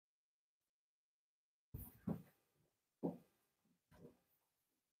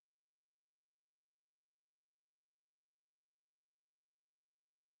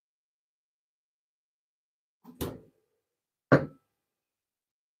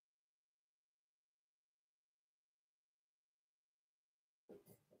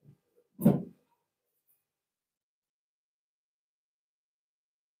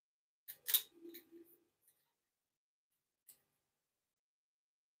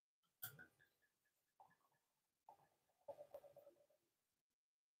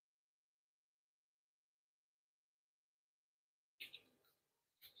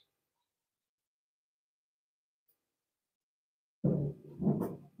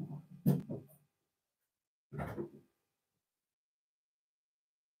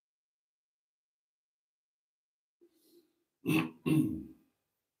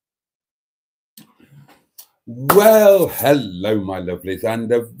Well, hello, my lovelies,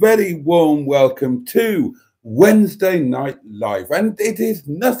 and a very warm welcome to Wednesday Night Live. And it is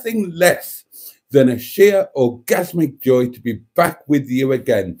nothing less than a sheer orgasmic joy to be back with you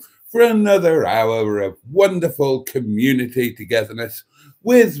again for another hour of wonderful community togetherness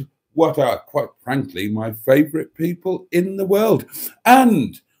with what are, quite frankly, my favourite people in the world.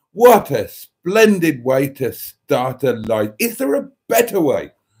 And what a splendid way to start a live. Is there a better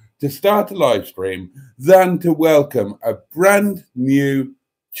way to start a live stream than to welcome a brand new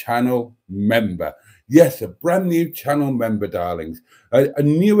channel member? Yes, a brand new channel member, darlings. A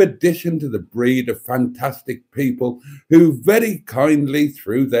new addition to the breed of fantastic people who very kindly,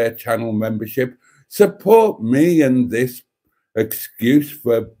 through their channel membership, support me and this excuse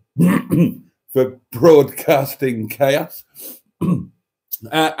for for broadcasting chaos.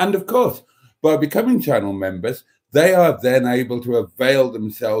 And of course, by becoming channel members, they are then able to avail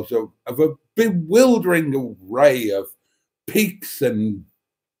themselves of a bewildering array of peaks and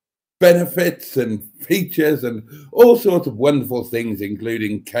benefits and features and all sorts of wonderful things,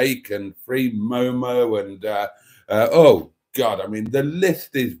 including cake and free Momo and, oh God, I mean, the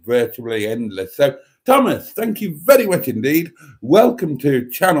list is virtually endless. So, Thomas, thank you very much indeed. Welcome to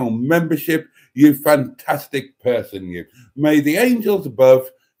channel membership, you fantastic person, you. May the angels above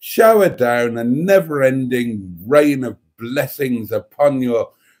shower down a never-ending rain of blessings upon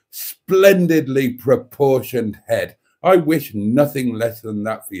your splendidly proportioned head. I wish nothing less than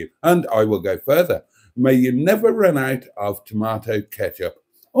that for you. And I will go further. May you never run out of tomato ketchup,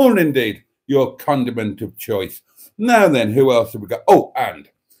 or indeed your condiment of choice. Now then, who else have we got? Oh, and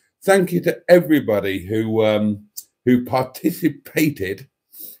thank you to everybody who participated.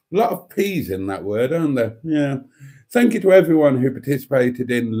 A lot of P's in that word, aren't there? Yeah. Thank you to everyone who participated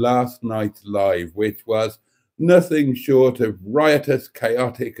in last night's live, which was nothing short of riotous,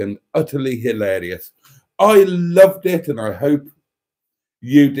 chaotic, and utterly hilarious. I loved it, and I hope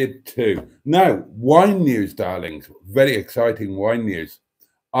you did too. Now, wine news, darlings. Very exciting wine news.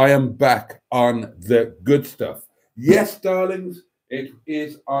 I am back on the good stuff. Yes, darlings, it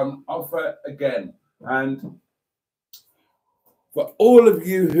is on offer again. And for all of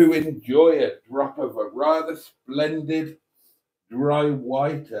you who enjoy a drop of a rather splendid dry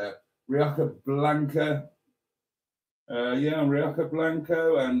white, Rioja Blanca, Rioja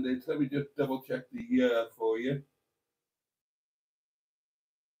Blanco, and it's, let me just double check the year for you.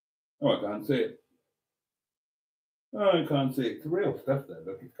 Oh, I can't see it. Oh, I can't see it. It's real stuff there.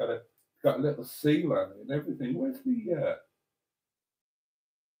 Look, it's got a little seal on it and everything. Where's the year?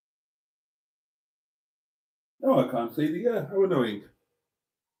 Oh, I can't see the year. How annoying.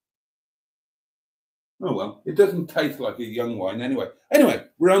 Oh, well, it doesn't taste like a young wine anyway. Anyway,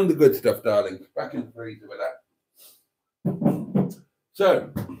 we're on the good stuff, darlings. Back in the freezer with that.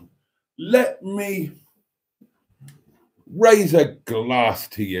 So, let me raise a glass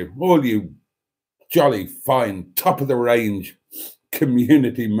to you, all you jolly fine, top of the range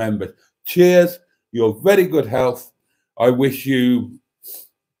community members. Cheers, your very good health. I wish you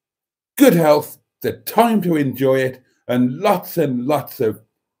good health, the time to enjoy it, and lots of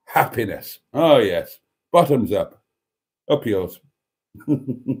happiness. Oh, yes. Bottoms up. Up yours.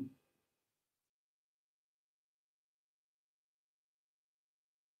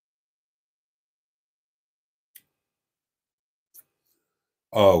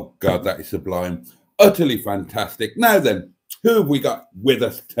 Oh, God, that is sublime. Utterly fantastic. Now then, who have we got with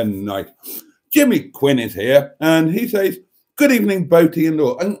us tonight? Jimmy Quinn is here, and he says, good evening, Boaty and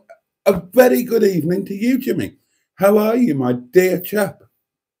all. And a very good evening to you, Jimmy. How are you, my dear chap?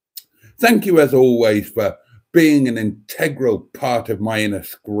 Thank you, as always, for being an integral part of my inner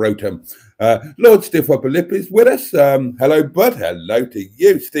scrotum. Lord Stiff Upper Lip is with us. Hello, bud. Hello to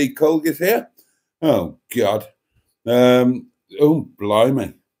you. Steve Colg is here. Oh, God. Oh,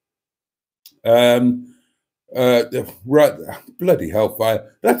 blimey. Right, bloody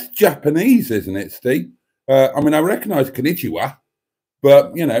hellfire. That's Japanese, isn't it, Steve? I mean, I recognise konnichiwa,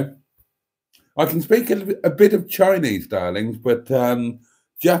 but, you know, I can speak a bit of Chinese, darlings, but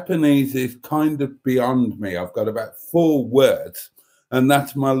Japanese is kind of beyond me. I've got about 4 words, and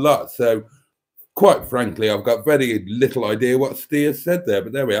that's my lot. So, quite frankly, I've got very little idea what Steve said there,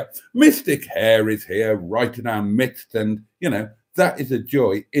 but there we are. Mystic Hair is here, right in our midst, and, you know, that is a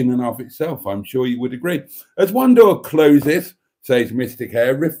joy in and of itself. I'm sure you would agree. As one door closes, says Mystic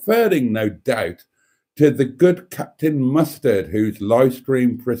Hair, referring, no doubt, to the good Captain Mustard, whose live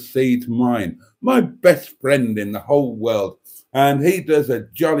stream precedes mine, my best friend in the whole world. And he does a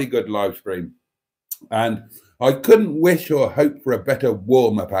jolly good live stream. And I couldn't wish or hope for a better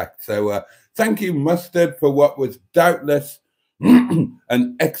warm-up act. So Thank you, Mustard, for what was doubtless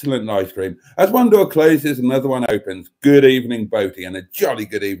an excellent live stream. As one door closes, another one opens. Good evening, Boaty, and a jolly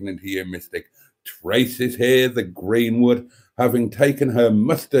good evening to you, Mystic. Trace is here, the Greenwood, having taken her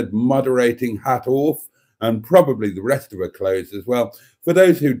Mustard moderating hat off, and probably the rest of her clothes as well. For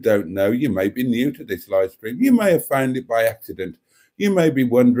those who don't know, you may be new to this live stream. You may have found it by accident. You may be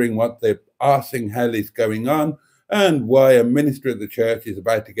wondering what the arsing hell is going on and why a minister of the church is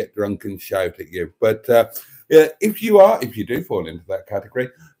about to get drunk and shout at you. But if you do fall into that category,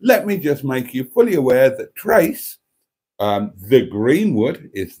 let me just make you fully aware that Trace, the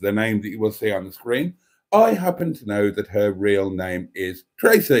Greenwood, is the name that you will see on the screen. I happen to know that her real name is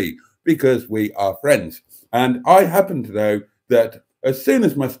Tracy because we are friends. And I happen to know that as soon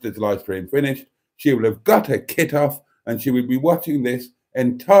as Mustard's live stream finished, she will have got her kit off and she will be watching this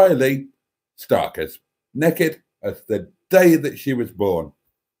entirely starkers, naked as the day that she was born.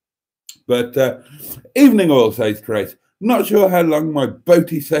 But evening all, says Trace. Not sure how long my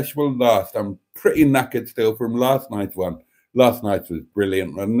Boaty session will last. I'm pretty knackered still from last night's one. Last night's was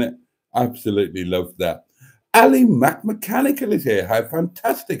brilliant, wasn't it? Absolutely loved that. Ali Mac Mechanical is here. How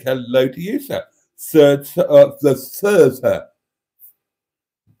fantastic. Hello to you, sir. Sir.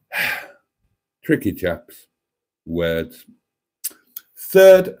 Tricky chaps. Words.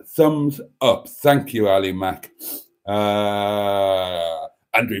 Third thumbs up. Thank you, Ali Mac.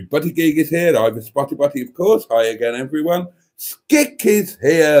 Andrew Buttygig is here. Ivor Spotty Butty, of course. Hi again, everyone. Skick is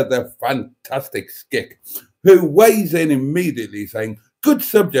here, the fantastic Skick, who weighs in immediately saying, good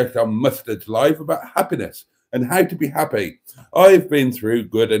subject on Mustard's live about happiness and how to be happy. I've been through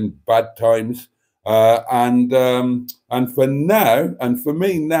good and bad times. And for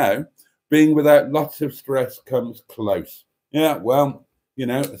me now, being without lots of stress comes close. Yeah, well, you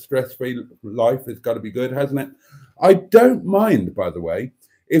know, a stress-free life has got to be good, hasn't it? I don't mind, by the way,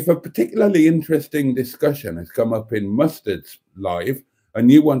 if a particularly interesting discussion has come up in Mustard's live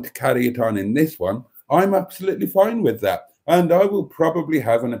and you want to carry it on in this one, I'm absolutely fine with that. And I will probably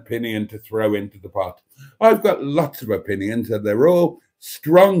have an opinion to throw into the pot. I've got lots of opinions and they're all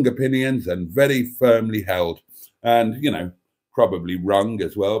strong opinions and very firmly held. And, you know, probably wrong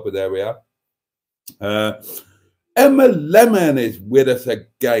as well, but there we are. Emma Lemon is with us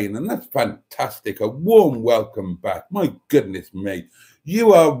again, and that's fantastic. A warm welcome back. My goodness me.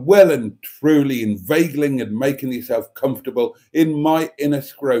 You are well and truly inveigling and making yourself comfortable in my inner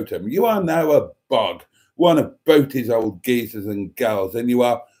scrotum. You are now a bog, one of Boaty's old geezers and gals, and you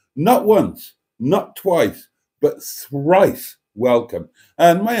are not once, not twice, but thrice welcome.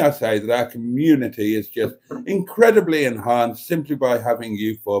 And may I say that our community is just incredibly enhanced simply by having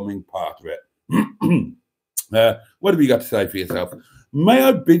you forming part of it. What have you got to say for yourself? May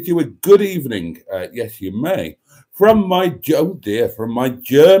I bid you a good evening? Yes, you may. From my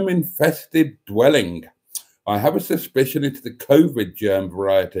germ-infested dwelling. I have a suspicion it's the COVID germ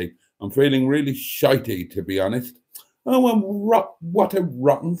variety. I'm feeling really shitey, to be honest. Oh, and what a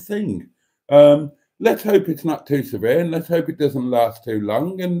rotten thing. Let's hope it's not too severe, and let's hope it doesn't last too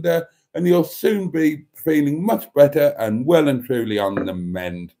long, and you'll soon be feeling much better and well and truly on the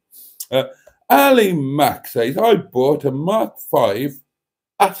mend. Ali Mac says, I bought a Mark V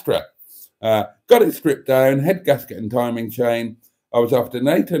Astra. Got it stripped down, head gasket and timing chain. I was after an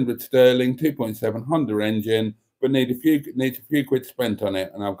 800 sterling, 2.7 Honda engine, but needs a few quid spent on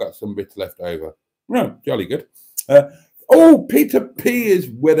it, and I've got some bits left over. Right, jolly good. Oh, Peter P is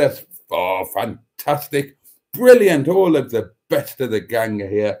with us. Oh, fantastic. Brilliant. All of the best of the gang are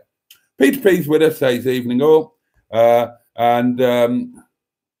here. Peter P's with us, says evening all.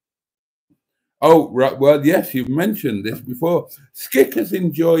 Oh, right. Well, yes, you've mentioned this before. Skick has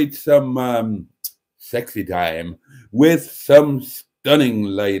enjoyed some sexy time with some stunning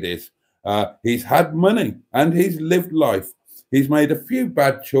ladies. He's had money and he's lived life. He's made a few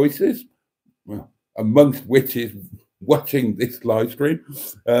bad choices, well, amongst which is watching this live stream.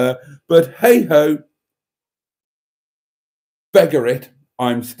 But hey-ho, beggar it,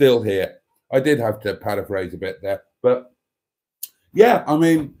 I'm still here. I did have to paraphrase a bit there. But, yeah, I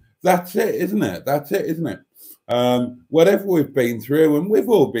mean, that's it, isn't it? That's it, isn't it? Whatever we've been through, and we've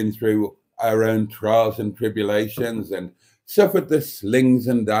all been through our own trials and tribulations and suffered the slings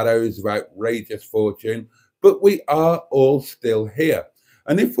and arrows of outrageous fortune, but we are all still here.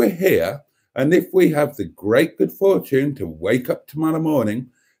 And if we're here, and if we have the great good fortune to wake up tomorrow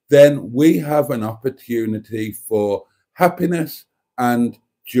morning, then we have an opportunity for happiness and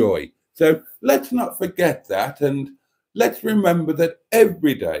joy. So let's not forget that, and let's remember that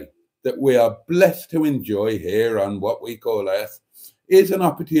every day that we are blessed to enjoy here on what we call Earth is an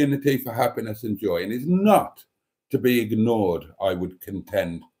opportunity for happiness and joy, and is not to be ignored, I would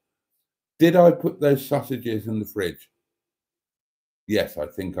contend. Did I put those sausages in the fridge? Yes, I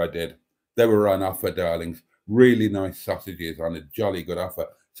think I did. They were on offer, darlings. Really nice sausages on a jolly good offer.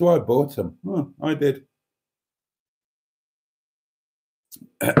 So I bought some. Oh, I did.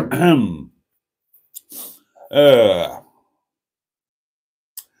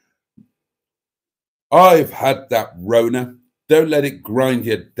 I've had that Rona. Don't let it grind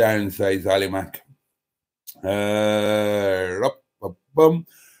you down, says Ali Mac.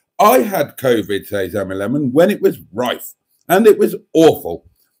 I had COVID, says Emma Lemon, when it was rife, and it was awful.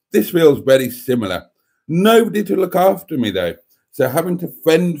 This feels very similar. Nobody to look after me, though, so having to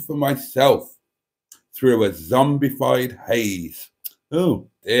fend for myself through a zombified haze. Oh,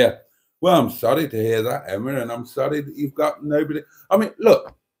 dear. Well, I'm sorry to hear that, Emma, and I'm sorry that you've got nobody. I mean,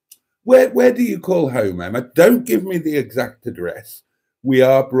 look, where do you call home, Emma? Don't give me the exact address. We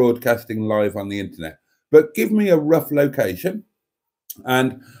are broadcasting live on the internet, but give me a rough location,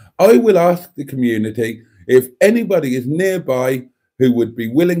 and I will ask the community if anybody is nearby who would be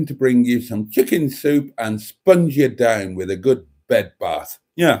willing to bring you some chicken soup and sponge you down with a good bed bath.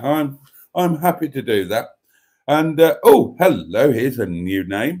 Yeah, I'm happy to do that. And oh, hello, here's a new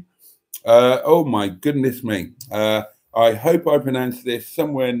name. Oh my goodness me. I hope I pronounced this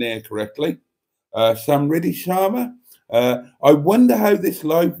somewhere near correctly. Samriddhi Sharma. I wonder how this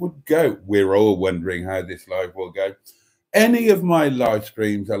live would go. We're all wondering how this live will go. Any of my live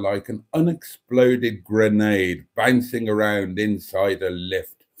streams are like an unexploded grenade bouncing around inside a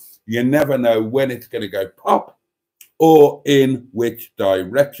lift. You never know when it's going to go pop or in which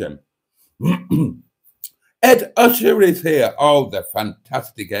direction. Ed Usher is here. Oh, the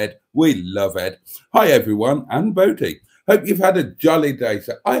fantastic Ed. We love Ed. Hi, everyone, and Boaty. Hope you've had a jolly day.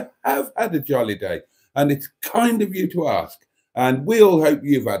 So I have had a jolly day, and it's kind of you to ask. And we all hope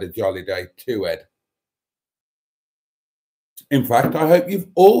you've had a jolly day too, Ed. In fact, I hope you've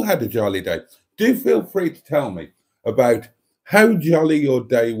all had a jolly day. Do feel free to tell me about how jolly your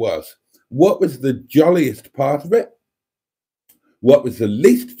day was. What was the jolliest part of it? What was the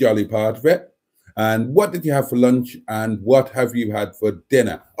least jolly part of it? And what did you have for lunch? And what have you had for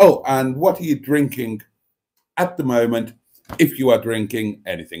dinner? Oh, and what are you drinking at the moment, if you are drinking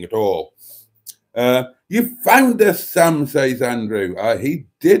anything at all? You found us, Sam, says Andrew. He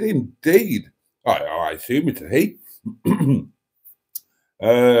did indeed. I assume it's a he.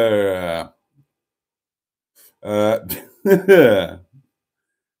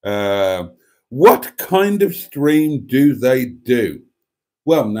 What kind of stream do they do?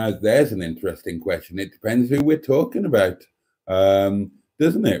 Well, now there's an interesting question. It depends who we're talking about, doesn't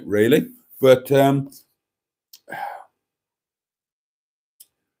it, really? But, oh,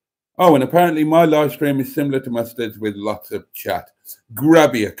 and apparently my live stream is similar to Mustard's with lots of chat.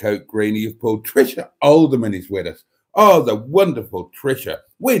 Grab your coat, Greenie. You've pulled. Trisha Alderman is with us. Oh, the wonderful Trisha.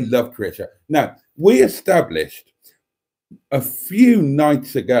 We love Trisha. Now, we established a few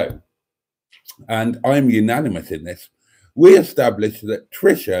nights ago, and I'm unanimous in this, we established that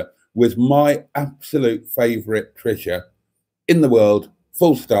Trisha was my absolute favourite Trisha in the world,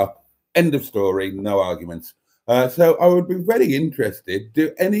 full stop, end of story, no arguments. So I would be very interested,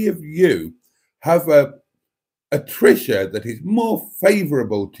 do any of you have a Trisha that is more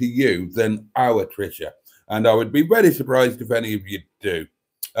favourable to you than our Trisha? And I would be very surprised if any of you do.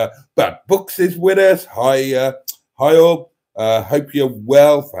 But Books is with us. Hi, hi all. Hope you're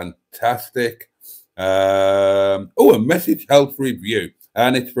well. Fantastic. Oh, a message health review,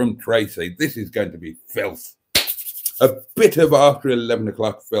 and it's from Tracy. This is going to be filth. A bit of after 11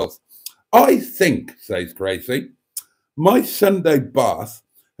 o'clock filth. I think, says Tracy, my Sunday bath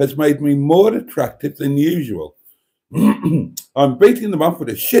has made me more attractive than usual. I'm beating them off with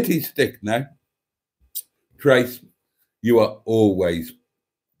a shitty stick now. Trace, you are always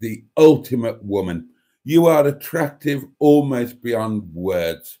the ultimate woman. You are attractive almost beyond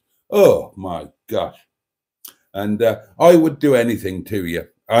words. Oh my gosh. And I would do anything to you,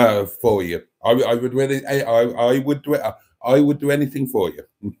 for you. I would really, I would do anything for you.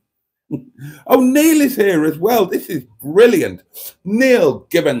 Oh, Neil is here as well. This is brilliant. Neil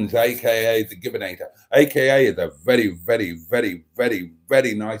Gibbons, aka the Gibbinator, aka the very, very, very, very,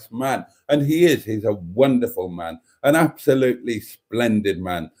 very nice man. And he's a wonderful man, an absolutely splendid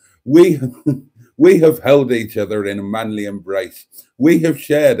man. We have held each other in a manly embrace. We have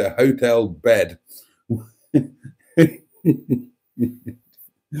shared a hotel bed.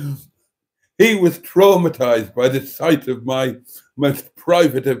 He was traumatized by the sight of my most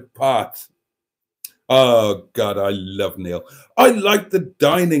private of parts. Oh, God, I love Neil. I like the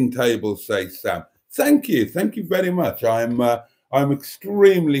dining table, says Sam. Thank you. Thank you very much. I'm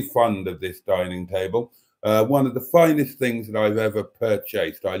extremely fond of this dining table. One of the finest things that I've ever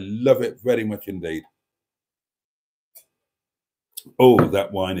purchased. I love it very much indeed. Oh,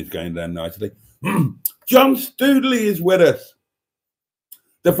 that wine is going down nicely. John Stoodley is with us.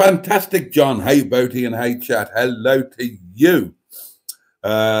 The fantastic John. Hey, Boaty, and hey, chat. Hello to you.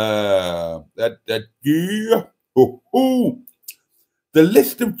 The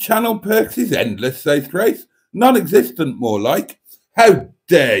list of channel perks is endless, says Trace. Non-existent, more like. How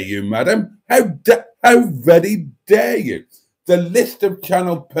dare you, madam? How very dare you? The list of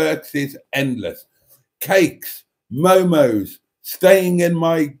channel perks is endless. Cakes, momos, staying in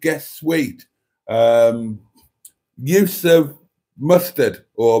my guest suite, use of mustard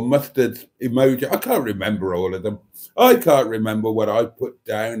or mustard emoji. I can't remember all of them. I can't remember what I put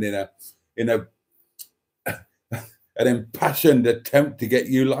down in an impassioned attempt to get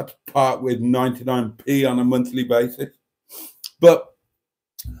you lot to part with 99p on a monthly basis. But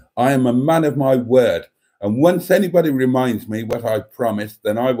I am a man of my word. And once anybody reminds me what I promised,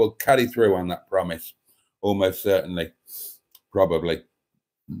 then I will carry through on that promise. Almost certainly. Probably.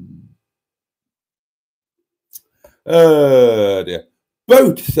 Oh, dear.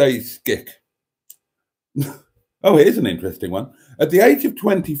 Boat, says Skick. Oh, here's an interesting one. At the age of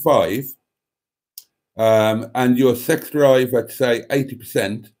 25, and your sex drive at, say,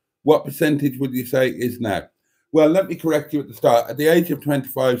 80%, what percentage would you say is now? Well, let me correct you at the start. At the age of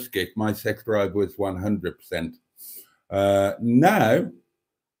 25, Skick, my sex drive was 100%. Now,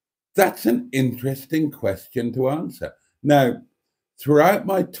 that's an interesting question to answer. Now, throughout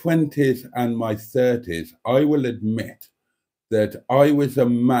my 20s and my 30s, I will admit that I was a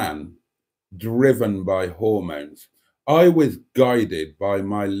man driven by hormones. I was guided by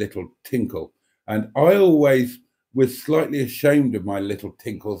my little tinkle, and I always was slightly ashamed of my little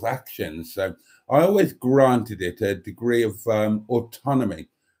tinkle's actions. So I always granted it a degree of autonomy.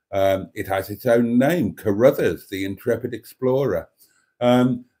 It has its own name, Carruthers, the intrepid explorer.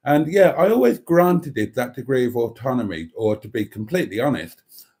 And yeah, I always granted it that degree of autonomy, or to be completely honest,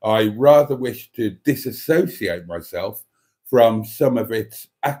 I rather wish to disassociate myself from some of its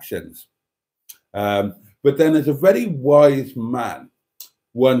actions. But then, as a very wise man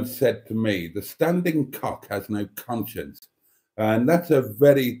once said to me, the standing cock has no conscience. And that's a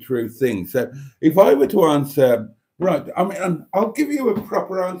very true thing. So if I were to answer, right, I mean, I'll give you a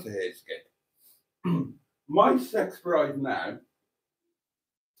proper answer here, Skip. My sex drive now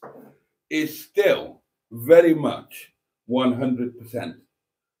is still very much 100%,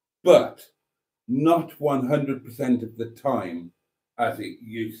 but not 100% of the time as it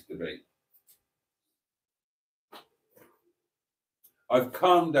used to be. I've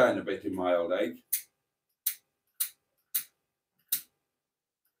calmed down a bit in my old age.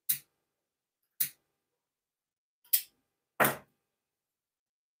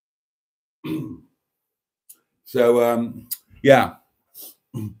 So, yeah.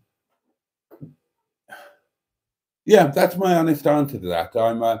 Yeah, that's my honest answer to that.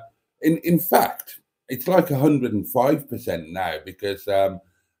 I'm, in fact, it's like 105% now, because I'm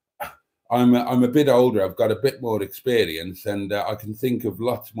a bit older. I've got a bit more experience, and I can think of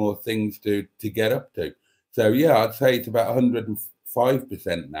lots more things to get up to. So yeah, I'd say it's about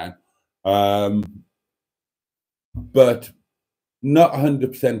 105% now, but not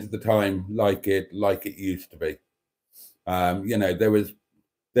 100% of the time like it used to be. You know, there was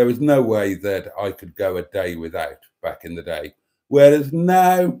no way that I could go a day without back in the day. Whereas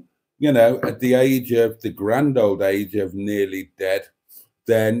now, you know, at the grand old age of nearly dead,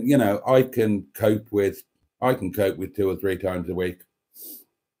 then, you know, I can cope with 2 or 3 times a week.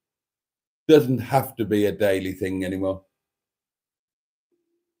 Doesn't have to be a daily thing anymore,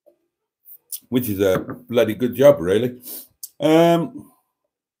 which is a bloody good job, really.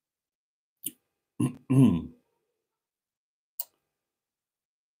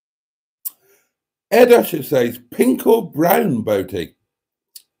 Ed Usher says, pink or brown, Boaty?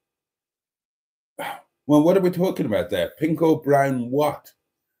 Well, what are we talking about there? Pink or brown what?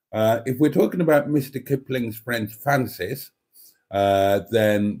 If we're talking about Mr. Kipling's French Fancies,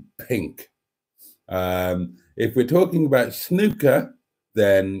 then pink. If we're talking about snooker,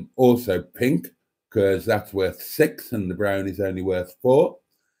 then also pink, because that's worth 6 and the brown is only worth 4.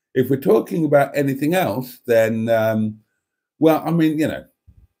 If we're talking about anything else, then, well, I mean, you know,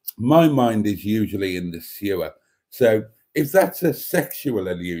 my mind is usually in the sewer. So if that's a sexual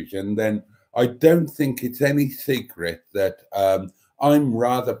illusion, then I don't think it's any secret that I'm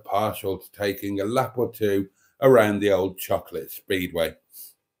rather partial to taking a lap or 2 around the old chocolate speedway.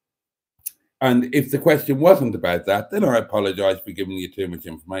 And if the question wasn't about that, then I apologize for giving you too much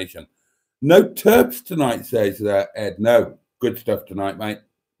information. No terps tonight, says Ed. No, good stuff tonight, mate.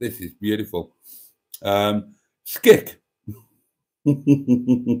 This is beautiful. Skick,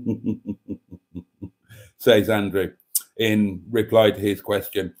 says Andrew, in reply to his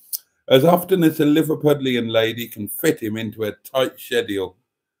question. As often as a Liverpudlian lady can fit him into a tight schedule.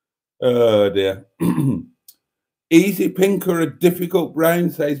 Oh dear. Easy pink or a difficult brown,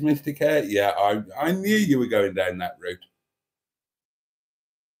 says Mr. Care. Yeah, I knew you were going down that route.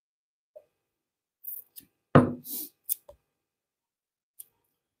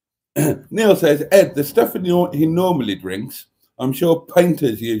 Neil says, Ed, the stuff he normally drinks, I'm sure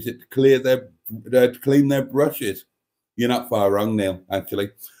painters use it to clean their brushes. You're not far wrong, Neil,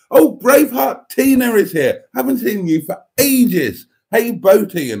 actually. Oh, Braveheart Tina is here. Haven't seen you for ages. Hey,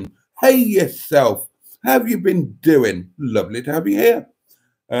 Boaty, and hey yourself. How have you been doing? Lovely to have you here.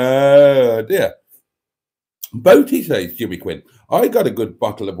 Dear. Boaty, says Jimmy Quinn, I got a good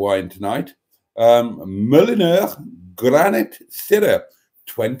bottle of wine tonight. Mulliner Granite Syrah,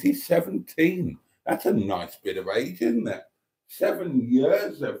 2017. That's a nice bit of age, isn't it? 7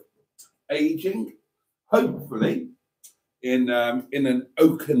 years of aging, hopefully, in an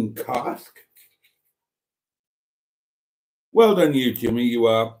oaken cask. Well done, you, Jimmy. You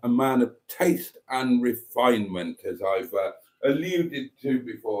are a man of taste and refinement, as I've alluded to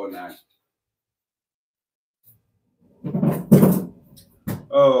before now.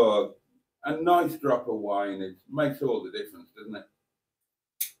 Oh, a nice drop of wine, it makes all the difference, doesn't it?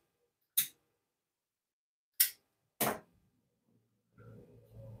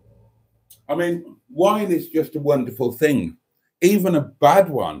 I mean, wine is just a wonderful thing. Even a bad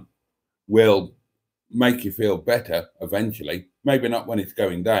one will make you feel better eventually. Maybe not when it's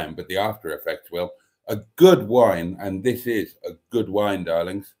going down, but the after effects will. A good wine, and this is a good wine,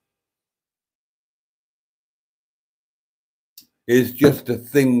 darlings, is just a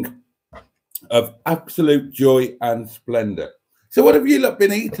thing of absolute joy and splendor. So what have you lot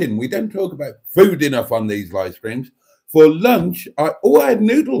been eating? We don't talk about food enough on these live streams. For lunch, I had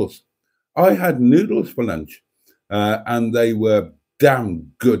noodles. I had noodles for lunch, and they were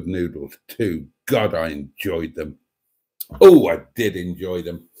damn good noodles too. God, I enjoyed them. Oh, I did enjoy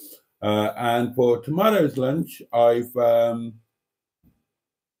them. And for tomorrow's lunch,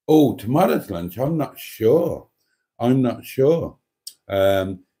 tomorrow's lunch, I'm not sure.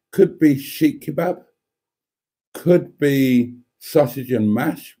 Could be sheep kebab. Could be sausage and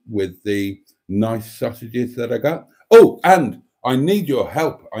mash with the nice sausages that I got. Oh, and I need your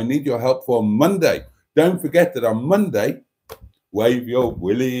help. I need your help for Monday. Don't forget that on Monday, wave your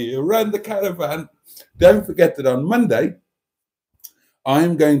willy around the caravan. Don't forget that on Monday,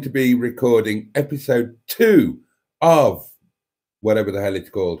 I'm going to be recording episode 2 of whatever the hell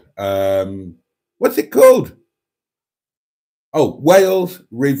it's called. What's it called? Oh, Wales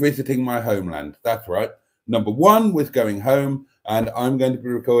Revisiting My Homeland. That's right. Number 1 was going home, and I'm going to be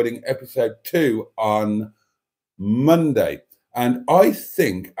recording episode 2 on Monday. And I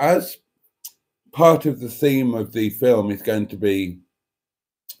think, as part of the theme of the film is going to be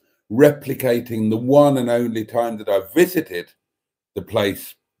replicating the one and only time that I visited the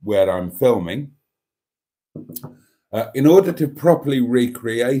place where I'm filming, in order to properly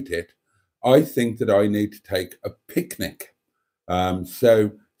recreate it, I think that I need to take a picnic.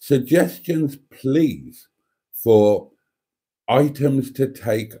 So suggestions, please, for items to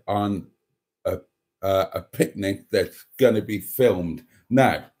take on a picnic that's going to be filmed.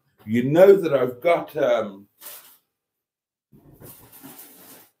 Now, you know that I've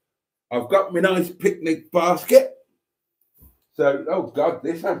got my nice picnic basket. So, oh God,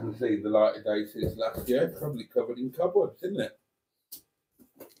 this hasn't seen the light of day since last year. Probably covered in cobwebs, isn't it?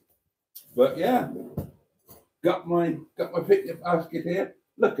 But yeah, got my picnic basket here.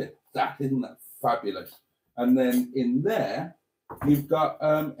 Look at that, isn't that fabulous? And then in there, you've got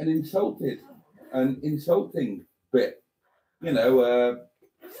an insulting bit. You know,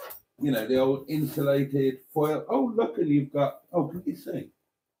 the old insulated foil. Oh, look, and you've got. Oh, can you see?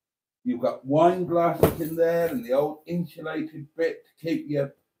 You've got wine glasses in there and the old insulated bit to keep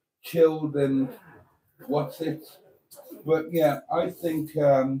you chilled and what's it. But yeah, I think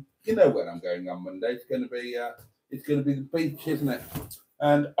you know where I'm going on Monday. It's going to be the beach, isn't it?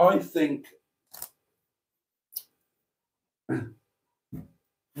 And I think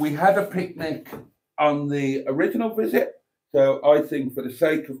we had a picnic on the original visit. So I think, for the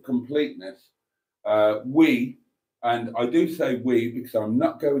sake of completeness, and I do say we because I'm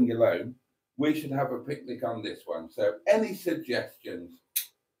not going alone, we should have a picnic on this one. So any suggestions?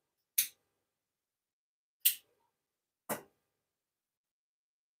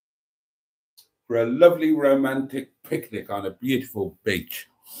 For a lovely romantic picnic on a beautiful beach.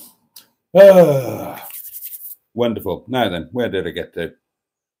 Ah, wonderful. Now then, where did I get to?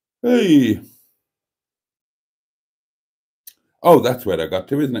 Hey, Oh, that's where I got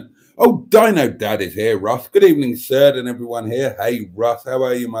to, isn't it? Oh, Dino Dad is here, Ross. Good evening, sir, and everyone here. Hey, Ross, how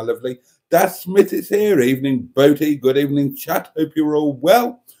are you, my lovely? Daz Smith is here. Evening, Boaty. Good evening, chat. Hope you're all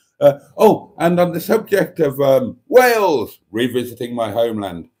well. Oh, and on the subject of Wales, revisiting my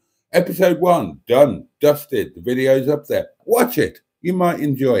homeland. Episode 1, done, dusted. The video's up there. Watch it. You might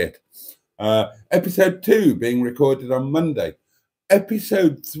enjoy it. Episode 2 being recorded on Monday.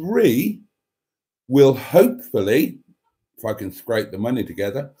 Episode 3 will hopefully, if I can scrape the money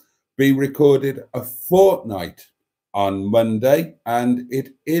together, be recorded a fortnight on Monday, and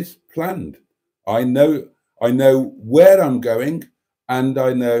it is planned. I know where I'm going, and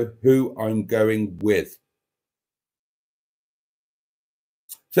I know who I'm going with.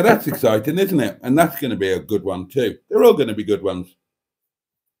 So that's exciting, isn't it? And that's going to be a good one too. They're all going to be good ones.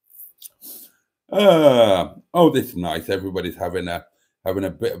 Oh, this is nice. Everybody's having a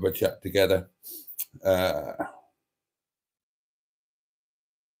bit of a chat together.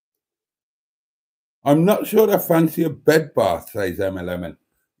 I'm not sure I fancy a bed bath, says Emma Lemon.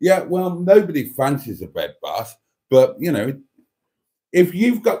 Yeah, well, nobody fancies a bed bath, but you know, if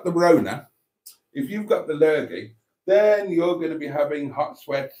you've got the Rona, if you've got the lurgy, then you're going to be having hot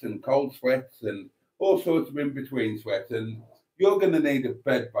sweats and cold sweats and all sorts of in-between sweats, and you're going to need a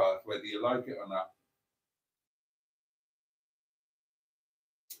bed bath, whether you like it or not.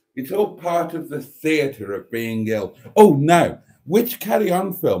 It's all part of the theatre of being ill. Oh, no. Which Carry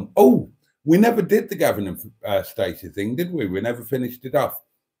On film? Oh, we never did the Gavin and Stacey thing, did we? We never finished it off.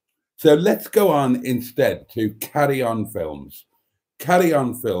 So let's go on instead to Carry On films. Carry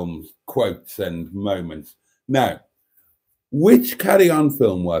On films, quotes and moments. Now, which Carry On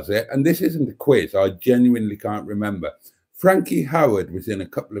film was it? And this isn't a quiz. I genuinely can't remember. Frankie Howard was in a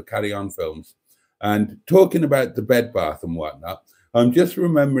couple of Carry On films. And talking about the bed bath and whatnot, I'm just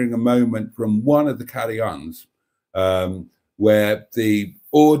remembering a moment from one of the Carry-Ons where the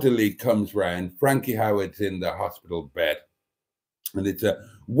orderly comes round. Frankie Howard's in the hospital bed, and it's a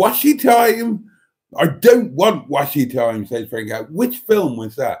washy time. I don't want washy time, says Frankie Howard. Which film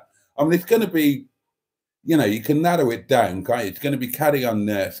was that? I mean, it's going to be, you know, you can narrow it down, can't you? It's going to be Carry On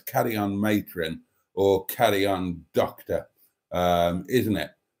Nurse, Carry On Matron, or Carry On Doctor, isn't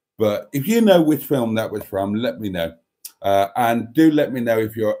it? But if you know which film that was from, let me know. And do let me know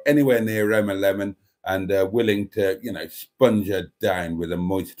if you're anywhere near Emma Lemon and willing to, you know, sponge her down with a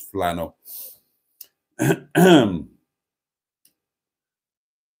moist flannel.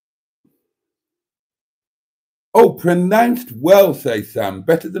 Oh, pronounced well, says Sam.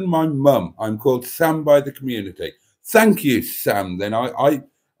 Better than my mum. I'm called Sam by the community. Thank you, Sam. Then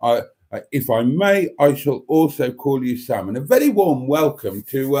if I may, I shall also call you Sam. And a very warm welcome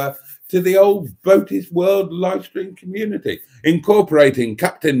to the old Boaty's World Livestream community, incorporating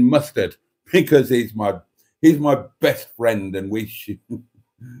Captain Mustard, because he's my best friend, and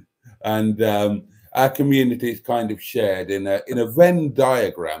and our community is kind of shared in a Venn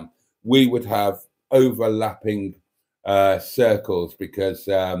diagram. We would have overlapping circles, because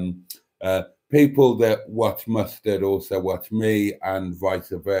people that watch Mustard also watch me, and vice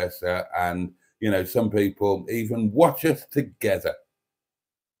versa. And, you know, some people even watch us together.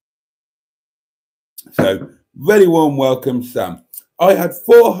 So, very warm welcome, Sam. I had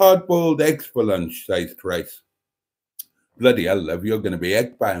 4 hard-boiled eggs for lunch, says Trace. Bloody hell, love, you're going to be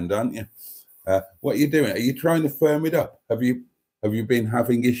egg-bound, aren't you? What are you doing? Are you trying to firm it up? Have you been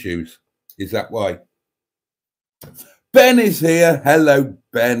having issues? Is that why? Ben is here. Hello,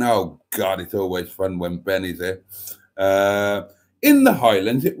 Ben. Oh, God, it's always fun when Ben is here. In the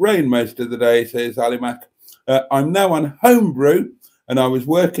Highlands, it rained most of the day, says Ali Mac. I'm now on homebrew, and I was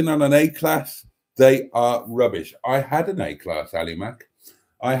working on an A-class. They are rubbish. I had an A-class, Ali Mac.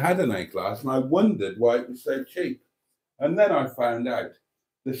 I had an A-class, and I wondered why it was so cheap. And then I found out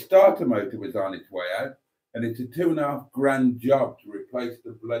the starter motor was on its way out, and it's a $2.5 grand job to replace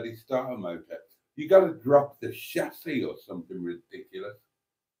the bloody starter motor. You got to drop the chassis or something ridiculous.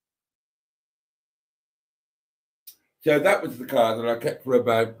 So that was the car that I kept for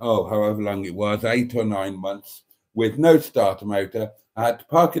about, however long it was, 8 or 9 months, with no starter motor. I had to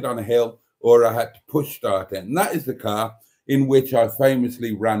park it on a hill, or I had to push start it. And that is the car in which I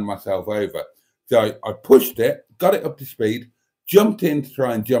famously ran myself over. So I pushed it, got it up to speed, jumped in to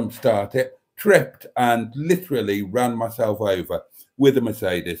try and jump start it, tripped, and literally ran myself over with a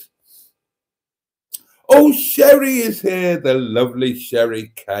Mercedes. Oh, Sherry is here, the lovely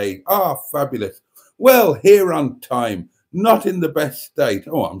Sherry K. Ah, fabulous. Well, here on time, not in the best state.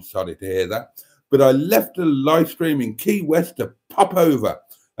 Oh, I'm sorry to hear that. But I left a live stream in Key West to pop over.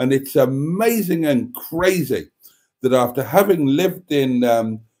 And it's amazing and crazy that after having lived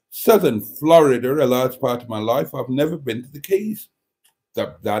in Southern Florida, a large part of my life. I've never been to the Keys.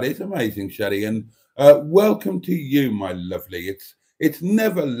 That is amazing, Shelley. And welcome to you, my lovely. It's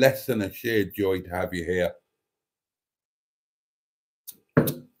never less than a sheer joy to have you here.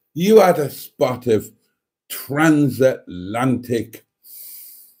 You had a spot of transatlantic,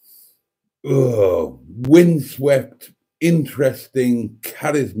 windswept, interesting,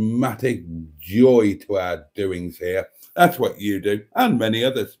 charismatic joy to our doings here. That's what you do, and many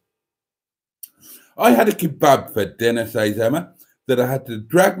others. I had a kebab for dinner, says Emma, that I had to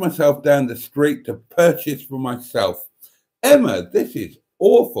drag myself down the street to purchase for myself. Emma, this is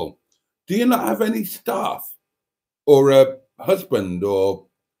awful. Do you not have any staff or a husband or,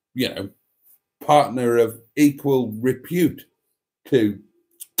 partner of equal repute to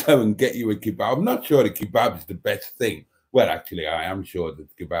go and get you a kebab? I'm not sure the kebab is the best thing. Well, actually, I am sure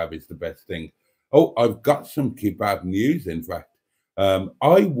that kebab is the best thing. Oh, I've got some kebab news, in fact.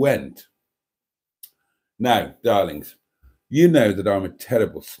 I went. Now, darlings, you know that I'm a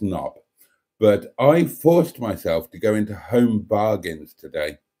terrible snob, but I forced myself to go into Home Bargains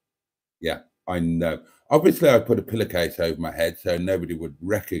today. Yeah, I know. Obviously, I put a pillowcase over my head so nobody would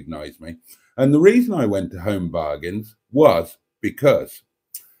recognize me. And the reason I went to Home Bargains was because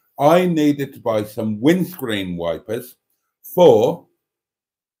I needed to buy some windscreen wipers for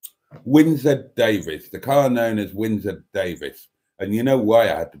Windsor Davis, the car known as Windsor Davis. And you know why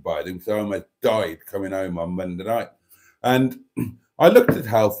I had to buy them? So I almost died coming home on Monday night. And I looked at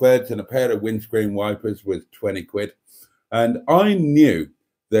Halfords, and a pair of windscreen wipers was 20 quid. And I knew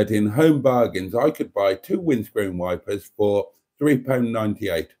that in Home Bargains, I could buy 2 windscreen wipers for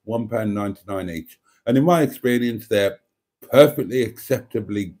 £3.98, £1.99 each. And in my experience, they're perfectly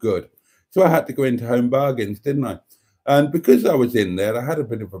acceptably good. So I had to go into Home Bargains, didn't I? And because I was in there, I had a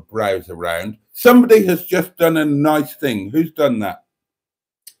bit of a browse around. Somebody has just done a nice thing. Who's done that?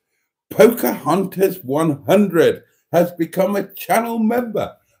 Pocahontas 100 has become a channel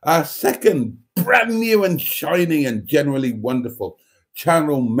member. Our second brand new and shiny and generally wonderful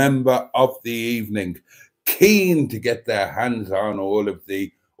channel member of the evening. Keen to get their hands on all of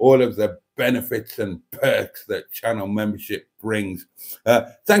the benefits and perks that channel membership brings.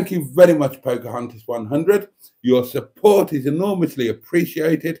 Thank you very much, Pocahontas 100. Your support is enormously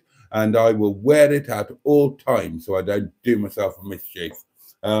appreciated, and I will wear it at all times so I don't do myself a mischief.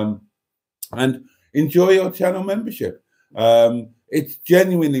 And enjoy your channel membership. It's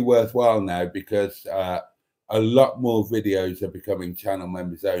genuinely worthwhile now because a lot more videos are becoming channel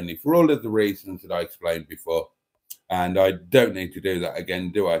members only for all of the reasons that I explained before. And I don't need to do that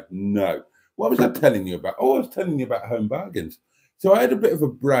again, do I? No. What was I telling you about? Oh, I was telling you about Home Bargains. So I had a bit of a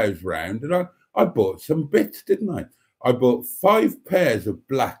browse round, and I bought some bits, didn't I? I bought 5 pairs of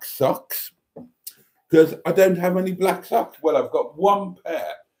black socks because I don't have any black socks. Well, I've got 1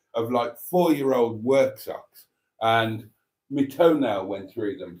 pair of like 4-year-old work socks, and my toenail went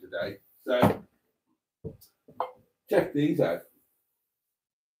through them today. So check these out.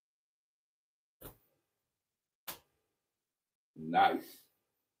 Nice.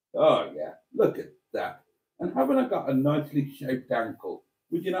 Oh, yeah. Look at that. And haven't I got a nicely shaped ankle?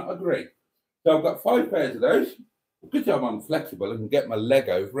 Would you not agree? So I've got 5 pairs of those. Good job I'm flexible and can get my leg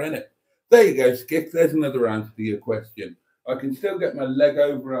over in it. There you go, Skip. There's another answer to your question. I can still get my leg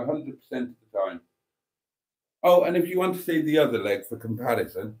over 100% of the time. Oh, and if you want to see the other leg for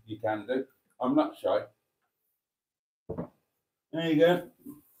comparison, you can do. I'm not shy. There you go.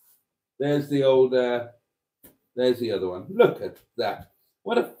 There's the old... there's the other one. Look at that.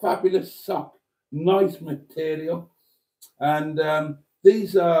 What a fabulous sock. Nice material. And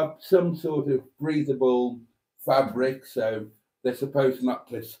these are some sort of breathable fabric, so they're supposed not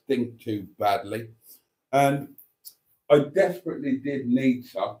to stink too badly. And I desperately did need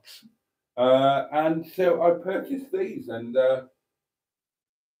socks. And so I purchased these. And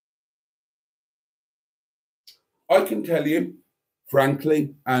I can tell you,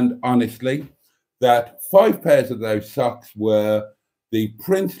 frankly and honestly, that 5 pairs of those socks were the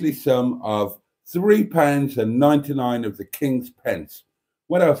princely sum of £3.99 of the King's pence.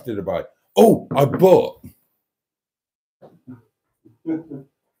 What else did I buy? Oh, I bought.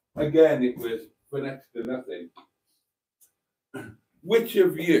 Again, it was for next to nothing.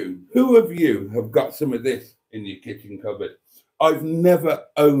 Who of you have got some of this in your kitchen cupboard? I've never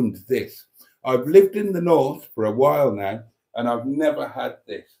owned this. I've lived in the north for a while now, and I've never had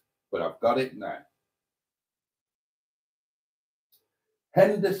this, but I've got it now.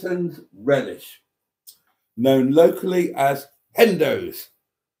 Henderson's Relish, known locally as Hendos.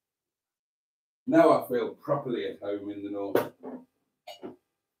 Now I feel properly at home in the north.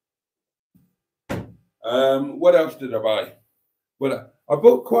 What else did I buy? Well, I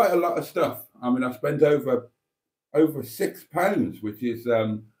bought quite a lot of stuff. I mean, I spent over £6, which is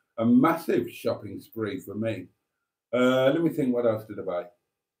a massive shopping spree for me. Let me think, what else did I buy?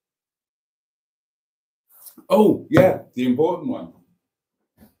 Oh, yeah, the important one.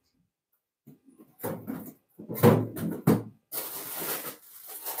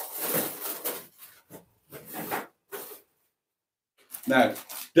 Now,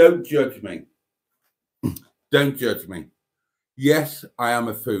 don't judge me. Don't judge me. Yes, I am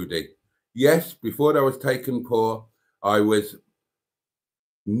a foodie. Yes, before I was taken poor, I was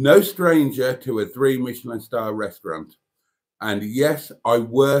no stranger to a 3 Michelin star restaurant. And yes, I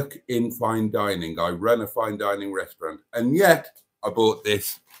work in fine dining. I run a fine dining restaurant. And yet, I bought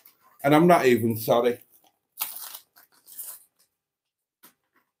this. And I'm not even sorry.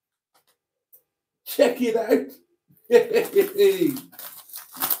 Check it out.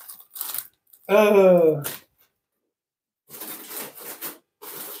 Oh.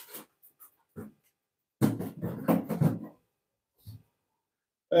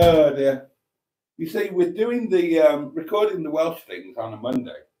 Oh dear. You see, we're doing the recording the Welsh things on a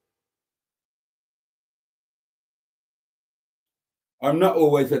Monday. I'm not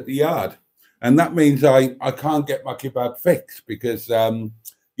always at the yard, and that means I can't get my kebab fixed because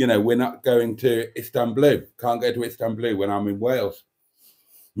you know, we're not going to Istanbul. Can't go to Istanbul when I'm in Wales.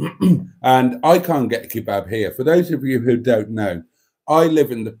 And I can't get a kebab here. For those of you who don't know, I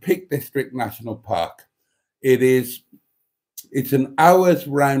live in the Peak District National Park. It's an hour's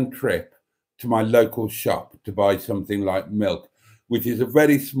round trip to my local shop to buy something like milk, which is a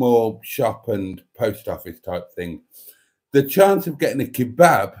very small shop and post office type thing. The chance of getting a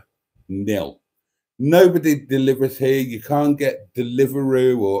kebab, nil. Nobody delivers here. You can't get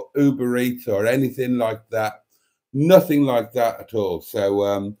Deliveroo or Uber Eats or anything like that. Nothing like that at all.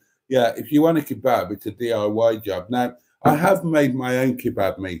 So, yeah, if you want a kebab, it's a DIY job. Now, I have made my own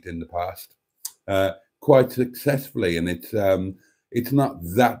kebab meat in the past, quite successfully, and it's not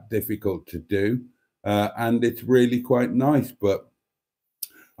that difficult to do, and it's really quite nice. But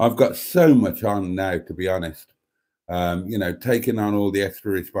I've got so much on now, to be honest. You know, taking on all the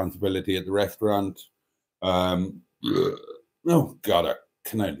extra responsibility at the restaurant. Oh God, I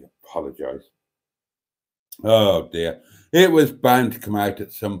can only apologise. Oh dear, it was bound to come out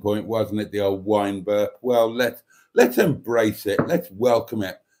at some point, wasn't it? The old wine burp. Well, let's embrace it. Let's welcome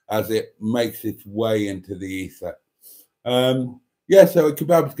it as it makes its way into the ether. Yeah, so a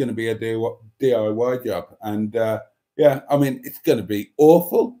kebab is going to be a DIY job, and yeah, I mean, it's going to be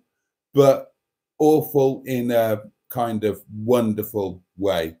awful, but awful in a kind of wonderful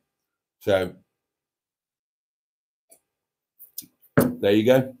way. So there you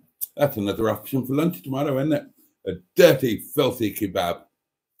go. That's another option for lunch tomorrow, isn't it? A dirty, filthy kebab.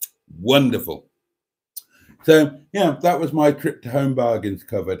 Wonderful. So yeah, that was my trip to Home Bargains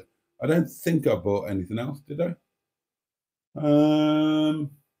covered. I don't think I bought anything else, did I? No,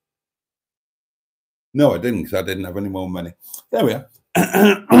 I didn't, because I didn't have any more money. There we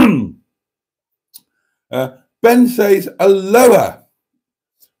are. Ben says, aloha,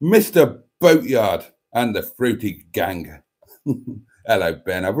 Mr. Boatyard and the fruity gang. Hello,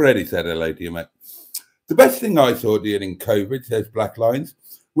 Ben. I've already said hello to you, mate. The best thing I saw during COVID, says Black Lines,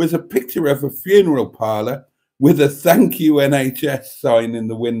 was a picture of a funeral parlour with a thank you NHS sign in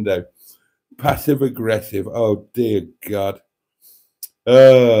the window. Passive aggressive. Oh, dear God.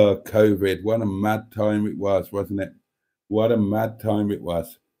 Oh, COVID. What a mad time it was, wasn't it? What a mad time it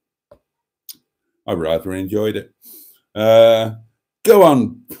was. I rather enjoyed it. Go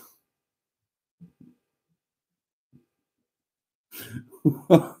on.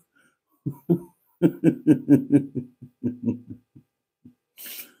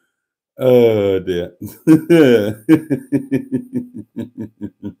 Oh dear.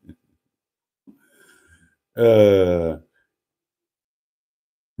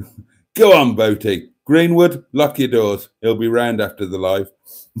 Go on, Boaty. Greenwood, lock your doors. He'll be round after the live.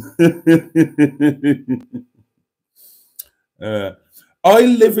 I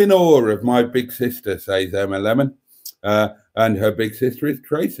live in awe of my big sister, says Emma Lemon. And her big sister is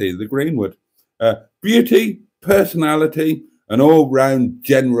Tracy, the Greenwood. Beauty, personality, and all-round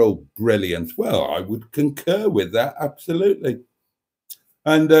general brilliance. Well, I would concur with that, absolutely.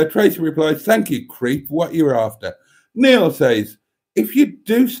 And Tracy replies, thank you, creep, what you're after. Neil says, if you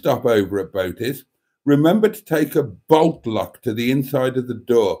do stop over at Boaty's, remember to take a bolt lock to the inside of the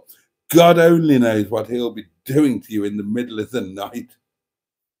door. God only knows what he'll be doing to you in the middle of the night.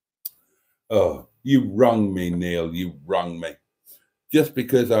 Oh, you wrong me, Neil, you wrong me. Just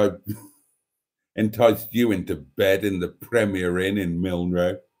because I enticed you into bed in the Premier Inn in Milne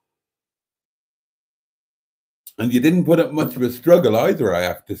Row. And you didn't put up much of a struggle either, I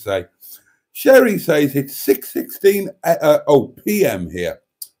have to say. Sherry says it's 6:16 p.m. here.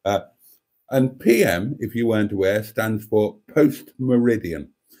 And PM, if you weren't aware, stands for post-meridian.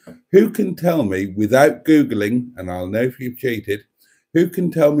 Who can tell me, without Googling, and I'll know if you've cheated, who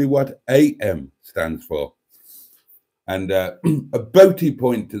can tell me what AM stands for? And a Boaty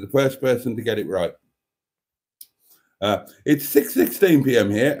point to the first person to get it right. It's 6:16 p.m.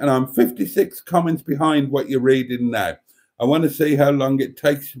 here, and I'm 56 comments behind what you're reading now. I want to see how long it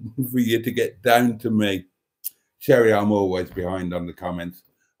takes for you to get down to me. Sherry, I'm always behind on the comments.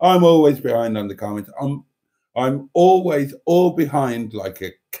 I'm always behind on the comments. I'm always all behind like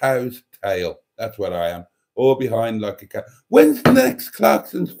a cow's tail. That's what I am. All behind like a cow. When's the next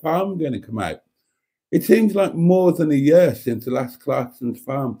Clarkson's Farm going to come out? It seems like more than a year since the last Clarkson's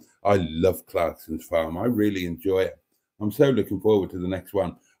Farm. I love Clarkson's Farm. I really enjoy it. I'm so looking forward to the next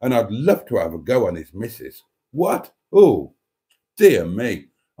one. And I'd love to have a go on his missus. What? Oh, dear me.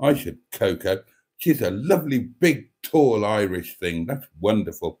 I should Coco. She's a lovely, big, tall Irish thing. That's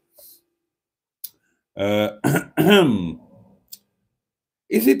wonderful. Is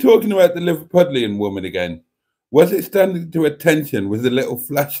he talking about the Liverpudlian woman again? Was it standing to attention with a little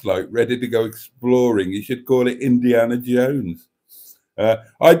flashlight ready to go exploring? You should call it Indiana Jones.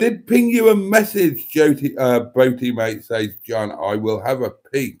 I did ping you a message, Boaty mate, says John. I will have a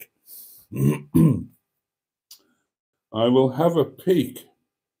peek. I will have a peek.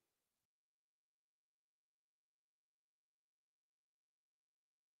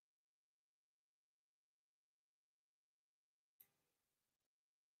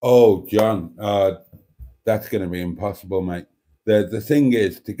 Oh, John, that's going to be impossible, mate. The thing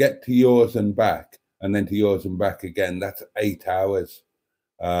is, to get to yours and back, and then to yours and back again, that's 8 hours.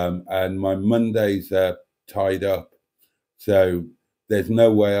 And my Mondays are tied up. So there's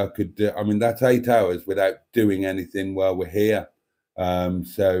no way I could do, I mean, that's 8 hours without doing anything while we're here.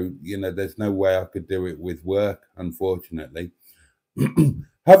 So, you know, there's no way I could do it with work, unfortunately.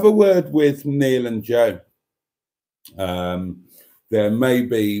 Have a word with Neil and Joe. There may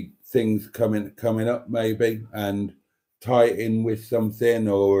be things coming up, maybe, and tie it in with something,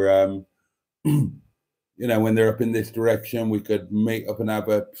 or you know, when they're up in this direction, we could meet up and have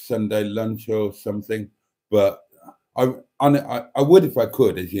a Sunday lunch or something. But I would if I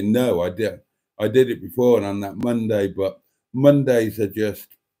could, as you know, I did it before and on that Monday, but Mondays are just,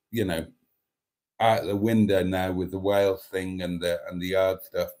 you know, out the window now with the Wales thing and the yard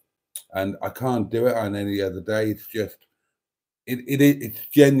stuff, and I can't do it on any other day. It's just it's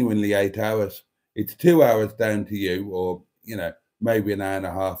genuinely 8 hours. It's 2 hours down to you, or, you know, maybe an hour and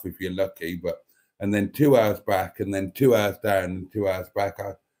a half if you're lucky, but, and then 2 hours back, and then 2 hours down and 2 hours back.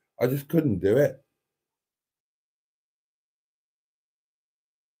 I just couldn't do it.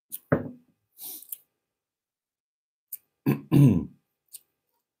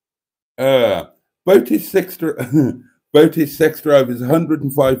 Boaty's sex drive is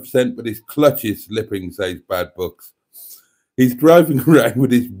 105%, but his clutch is slipping, says Bad Books. He's driving around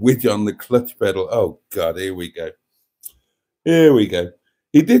with his widge on the clutch pedal. Oh, God, here we go. Here we go.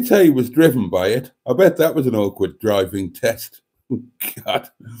 He did say he was driven by it. I bet that was an awkward driving test. God,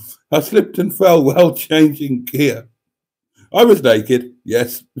 I slipped and fell while changing gear. I was naked,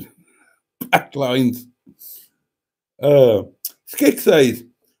 yes. Backlines. Skick says,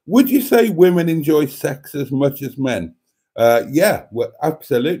 would you say women enjoy sex as much as men? Yeah, well,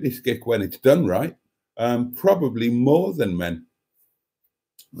 absolutely, Skick, when it's done right. Probably more than men,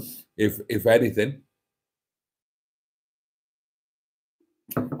 if anything.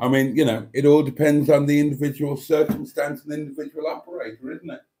 I mean, you know, it all depends on the individual circumstance and the individual operator, isn't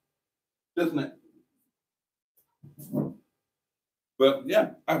it? Doesn't it? But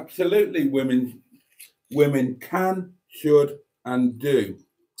yeah, absolutely, women can, should, and do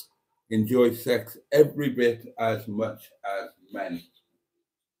enjoy sex every bit as much as men,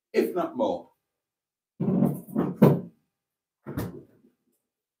 if not more.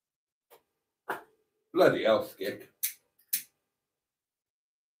 Bloody hell, Skick.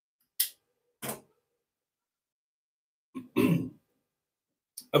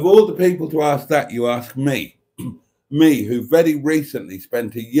 Of all the people to ask that, you ask me. Me, who very recently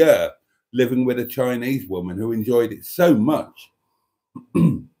spent a year living with a Chinese woman who enjoyed it so much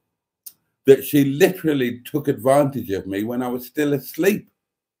that she literally took advantage of me when I was still asleep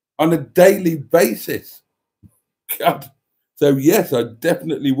on a daily basis. God. So yes, I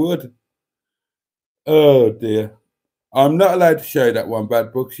definitely would. Oh dear. I'm not allowed to show that one,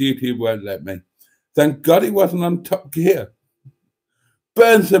 Bad Books. YouTube won't let me. Thank God he wasn't on Top Gear.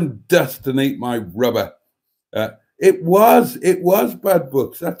 Burn some dust and eat my rubber. It was bad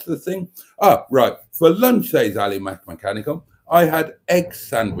books. That's the thing. Ah, right. For lunch, says Ali Mac Mechanical, I had egg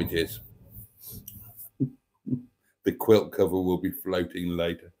sandwiches. The quilt cover will be floating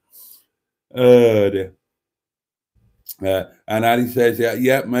later. Oh dear. And Ali says,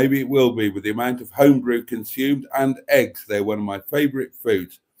 yeah, maybe it will be with the amount of homebrew consumed and eggs. They're one of my favourite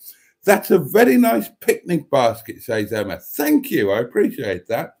foods. That's a very nice picnic basket, says Emma. Thank you. I appreciate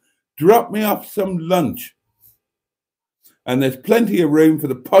that. Drop me off some lunch. And there's plenty of room for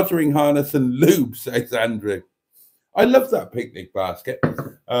the pottering harness and lube, says Andrew. I love that picnic basket.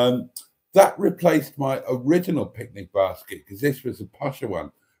 That replaced my original picnic basket because this was a posher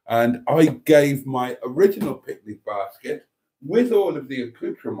one. And I gave my original picnic basket with all of the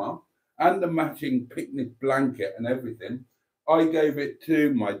accoutrement and the matching picnic blanket and everything. I gave it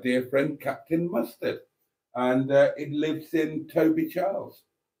to my dear friend, Captain Mustard. And it lives in Toby Charles.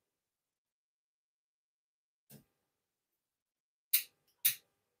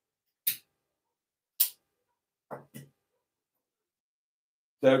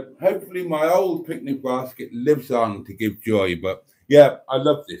 So hopefully my old picnic basket lives on to give joy. But yeah, I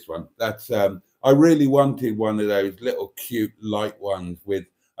love this one. That's I really wanted one of those little cute light ones with,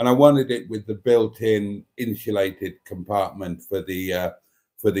 and I wanted it with the built-in insulated compartment for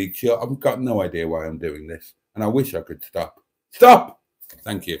the chill. I've got no idea why I'm doing this, and I wish I could stop. Stop.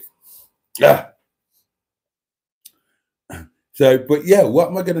 Thank you. Yeah. So, but yeah, what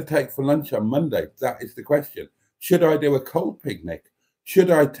am I going to take for lunch on Monday? That is the question. Should I do a cold picnic?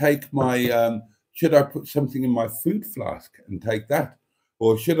 Should I take my, should I put something in my food flask and take that?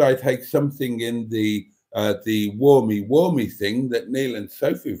 Or should I take something in the warmy thing that Neil and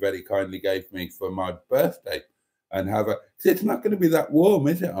Sophie very kindly gave me for my birthday and have a, see, it's not going to be that warm,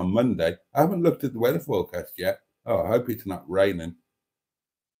 is it, on Monday? I haven't looked at the weather forecast yet. Oh, I hope it's not raining.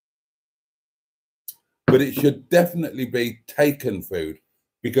 But it should definitely be taken food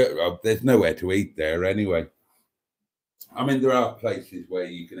because there's nowhere to eat there anyway. I mean, there are places where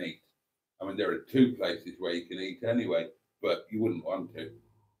you can eat. I mean, there are 2 places where you can eat anyway, but you wouldn't want to.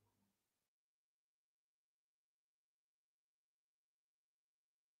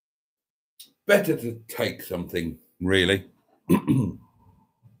 Better to take something, really.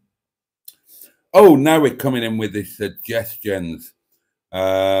 Oh, now we're coming in with the suggestions.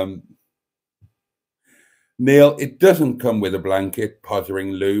 Neil, it doesn't come with a blanket,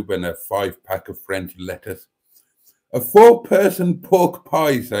 pottering lube, and a 5-pack of French lettuce. A 4-person pork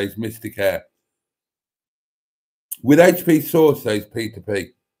pie, says Mr. Care. With HP sauce, says Peter P.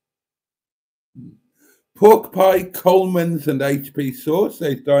 Pork pie, Coleman's and HP sauce,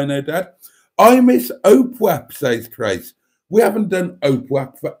 says Dino Dad. I miss Opewap, says Trace. We haven't done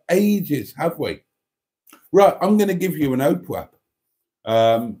Opewap for ages, have we? Right, I'm going to give you an Opewap.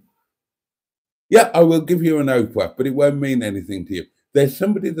 Yeah, I will give you an Opewap, but it won't mean anything to you. There's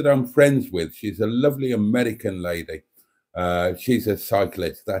somebody that I'm friends with. She's a lovely American lady. She's a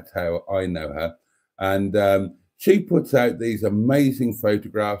cyclist. That's how I know her. And she puts out these amazing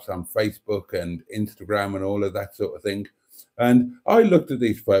photographs on Facebook and Instagram and all of that sort of thing. And I looked at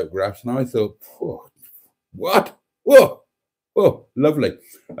these photographs and I thought, what? Whoa, oh, lovely.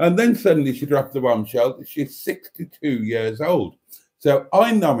 And then suddenly she dropped the bombshell that she's 62 years old. So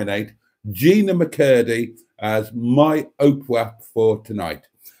I nominate Gina McCurdy as my Opewap for tonight.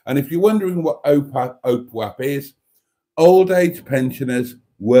 And if you're wondering what Opewap is, old age pensioners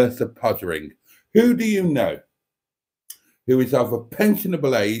worth of pottering. Who do you know who is of a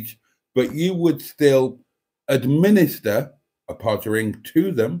pensionable age, but you would still administer a pottering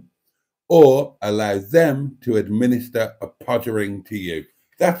to them or allow them to administer a pottering to you?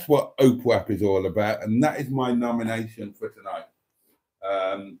 That's what Opewap is all about, and that is my nomination for tonight.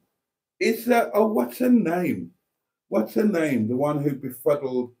 Is that, oh, what's her name? What's her name? The one who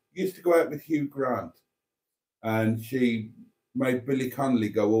befuddled, used to go out with Hugh Grant, and she made Billy Connolly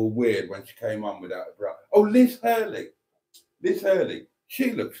go all weird when she came on without a bra. Oh, Liz Hurley. Liz Hurley.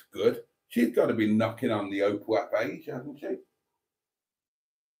 She looks good. She's got to be knocking on the Opewap age, hasn't she?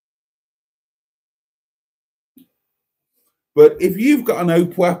 But if you've got an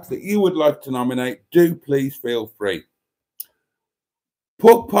Opewap that you would like to nominate, do please feel free.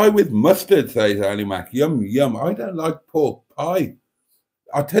 Pork pie with mustard, says Ali Mac. Yum, yum. I don't like pork pie.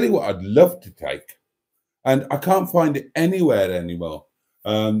 I'll tell you what I'd love to take. And I can't find it anywhere anymore.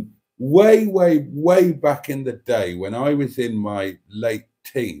 Way back in the day when I was in my late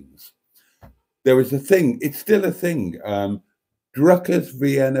teens, there was a thing, it's still a thing, Drucker's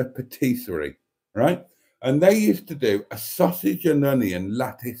Vienna Patisserie, right? And they used to do a sausage and onion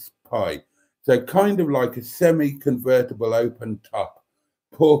lattice pie. So kind of like a semi-convertible open top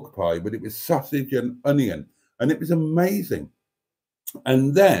pork pie, but it was sausage and onion. and it was amazing.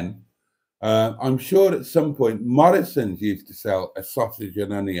 And then I'm sure at some point Morrison's used to sell a sausage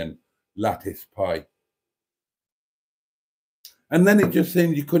and onion lattice pie. And then it just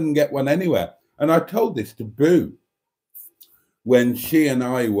seemed you couldn't get one anywhere. And I told this to Boo when she and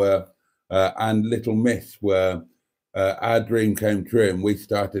I were, and little Miss were, our dream came true and we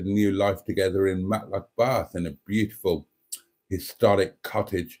started a new life together in Matlock Bath in a beautiful historic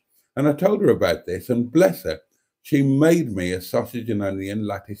cottage. And I told her about this, and bless her, she made me a sausage and onion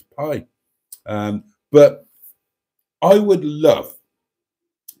lattice pie. But I would love,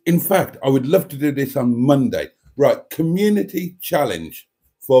 in fact, I would love to do this on Monday. Right, community challenge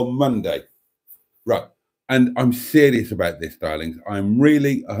for Monday. Right, and I'm serious about this, darlings. I'm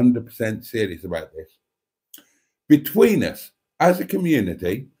really 100% serious about this. Between us, as a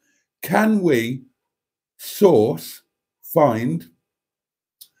community, can we find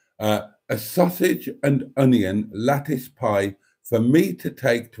a sausage and onion lattice pie for me to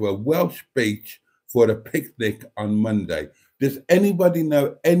take to a Welsh beach for a picnic on Monday? Does anybody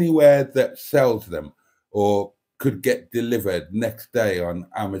know anywhere that sells them or could get delivered next day on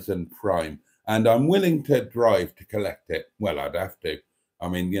Amazon Prime? And I'm willing to drive to collect it. Well, I'd have to. I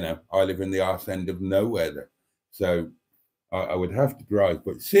mean, you know, I live in the arse end of nowhere, so I would have to drive.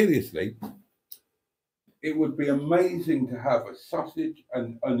 But seriously, it would be amazing to have a sausage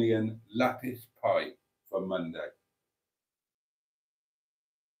and onion lattice pie for Monday.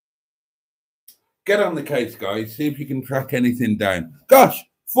 Get on the case, guys. See if you can track anything down. Gosh,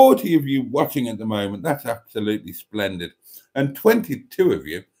 40 of you watching at the moment. That's absolutely splendid. And 22 of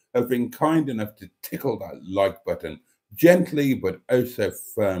you have been kind enough to tickle that like button gently but oh so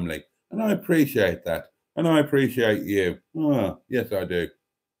firmly. And I appreciate that. And I appreciate you. Oh, yes, I do.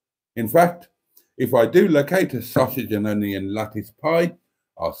 In fact, if I do locate a sausage and onion lattice pie,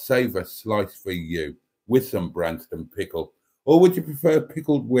 I'll save a slice for you with some Branston pickle. Or would you prefer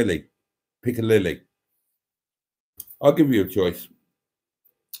pickled willy? Piccalilli? I'll give you a choice.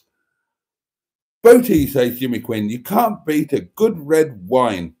 Boaty, says Jimmy Quinn, you can't beat a good red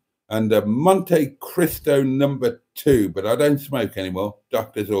wine and a Monte Cristo #2, but I don't smoke anymore.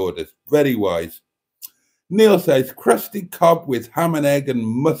 Doctor's orders. Very wise. Neil says crusty cob with ham and egg and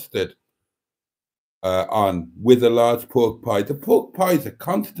mustard on with a large pork pie. The pork pie's a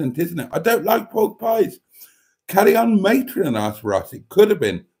constant, isn't it? I don't like pork pies. Carry on matron, asked Ross. It could have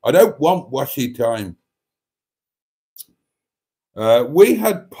been. I don't want washy time. We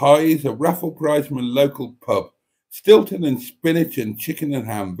had pies, a raffle prize from a local pub. Stilton and spinach and chicken and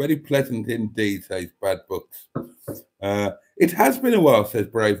ham. Very pleasant indeed, says Bad Books. It has been a while, says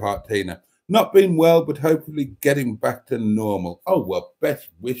Braveheart Tina. Not been well, but hopefully getting back to normal. Oh, well, best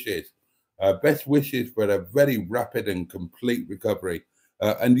wishes. Best wishes for a very rapid and complete recovery.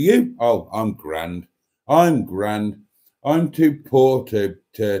 And you? Oh, I'm grand. I'm grand. I'm too poor to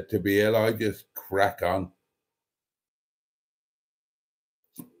be ill. I just crack on.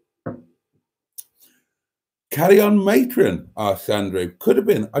 Carry on matron, asked Sandra. Could have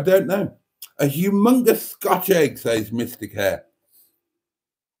been. I don't know. A humongous Scotch egg, says Mystic Hair.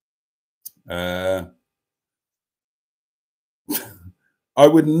 I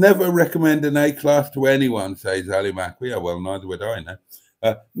would never recommend an A-class to anyone, says Ali Mack. Yeah, well, neither would I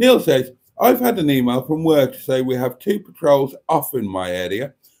now. Neil says, I've had an email from work to say we have 2 patrols off in my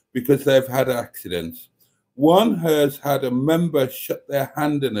area because they've had accidents. One has had a member shut their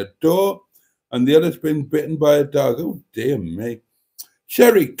hand in a door and the other's been bitten by a dog. Oh, dear me.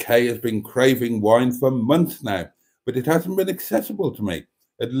 Sherry Kay has been craving wine for months now, but it hasn't been accessible to me,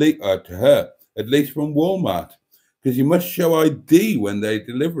 at least to her, at least from Walmart, because you must show ID when they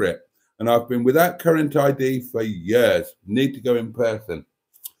deliver it. And I've been without current ID for years. Need to go in person.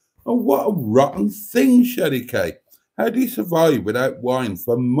 Oh, what a rotten thing, Sherry Kay. How do you survive without wine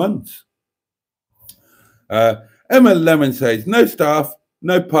for months? Emma Lemon says, no staff,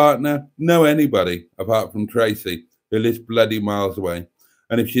 no partner, no anybody, apart from Tracy, who lives bloody miles away.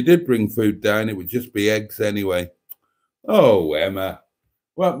 And if she did bring food down, it would just be eggs anyway. Oh, Emma.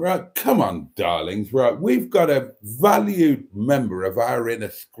 Well, right, come on, darlings. Right, we've got a valued member of our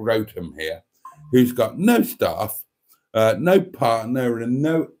inner scrotum here who's got no staff, no partner, and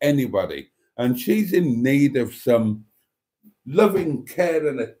no anybody. And she's in need of some loving care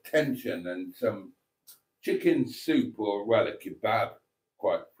and attention and some chicken soup or, well, a kebab,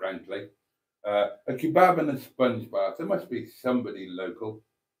 quite frankly. A kebab and a sponge bath. There must be somebody local.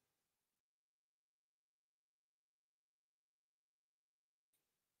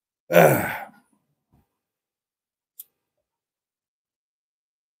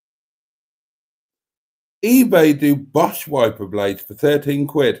 eBay do Bosch wiper blades for 13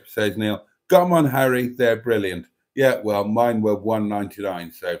 quid, says Neil. Got 'em on Harry. They're brilliant. Yeah, well, mine were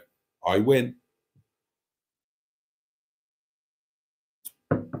 $1.99, so I win.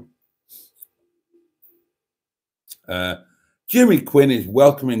 Jimmy Quinn is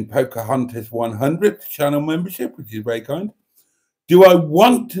welcoming Pocahontas 100th channel membership, which is very kind. Do I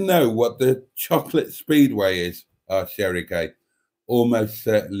want to know what the chocolate speedway is? Sherry K. Almost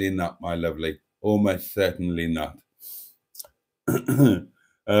certainly not, my lovely. Almost certainly not.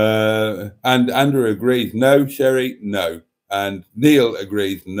 And Andrew agrees, no, Sherry, no. And Neil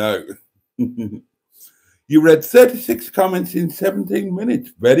agrees, no. You read 36 comments in 17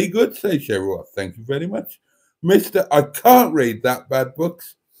 minutes. Very good, says Sherry. Well, thank you very much. Mr. I can't read that bad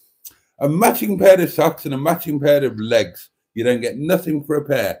books. A matching pair of socks and a matching pair of legs. You don't get nothing for a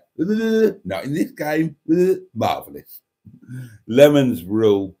pair. Not in this game. Marvellous. Lemons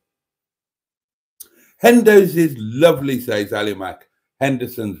rule. Hendo's is lovely, says Ali Mac.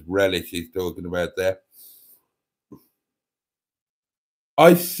 Henderson's relish he's talking about there.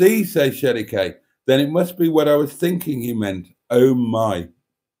 I see, says Sherry K. Then it must be what I was thinking he meant. Oh my.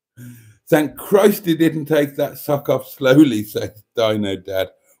 Thank Christ he didn't take that sock off slowly, says Dino Dad.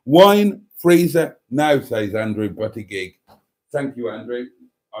 Wine, freezer, now, says Andrew Buttygig. Thank you, Andrew.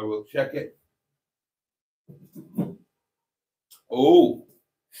 I will check it. Oh,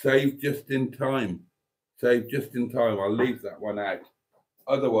 save just in time. Save just in time. I'll leave that one out.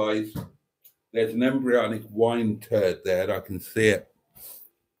 Otherwise, there's an embryonic wine turd there. I can see it.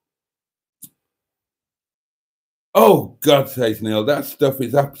 Oh, God, says Neil, that stuff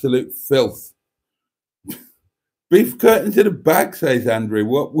is absolute filth. Beef curtains in a bag, says Andrew.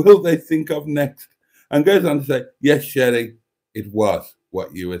 What will they think of next? And goes on to say, yes, Sherry, it was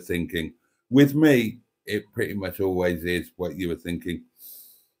what you were thinking. With me, it pretty much always is what you were thinking.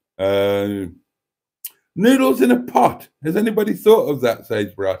 Noodles in a pot. Has anybody thought of that,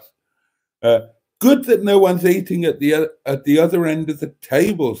 says Ross? Good that no one's eating at the other end of the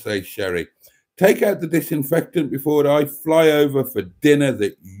table, says Sherry. Take out the disinfectant before I fly over for dinner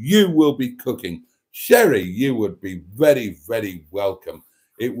that you will be cooking. Sherry, you would be very, very welcome.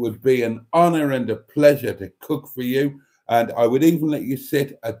 It would be an honor and a pleasure to cook for you. And I would even let you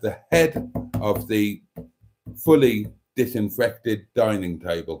sit at the head of the fully disinfected dining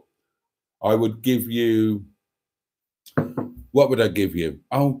table. I would give you, what would I give you?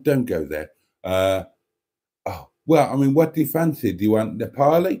 Oh, don't go there. Well, I mean, what do you fancy? Do you want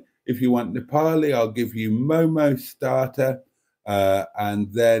Nepali? If you want Nepali, I'll give you Momo starter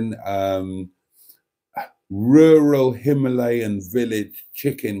and then rural Himalayan village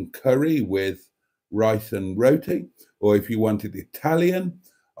chicken curry with rice and roti. Or if you wanted Italian,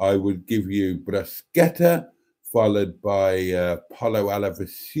 I would give you bruschetta, followed by pollo alla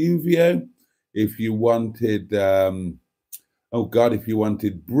Vesuvio. If you wanted, oh God, if you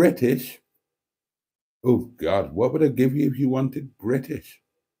wanted British, oh God, what would I give you if you wanted British?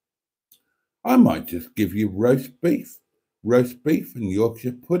 I might just give you roast beef and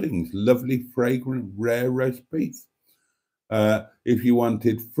Yorkshire puddings, lovely, fragrant, rare roast beef. If you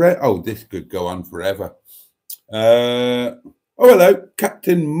wanted this could go on forever. Oh, hello,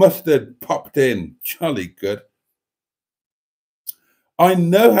 Captain Mustard popped in. Jolly good. I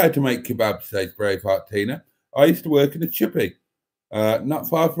know how to make kebabs, says Braveheart Tina. I used to work in a chippy, not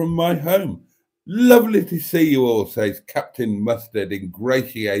far from my home. Lovely to see you all, says Captain Mustard,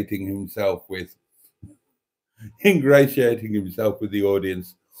 ingratiating himself with the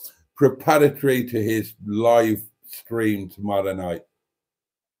audience, preparatory to his live stream tomorrow night.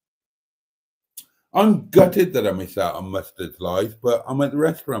 I'm gutted that I missed out on Mustard's live, but I'm at the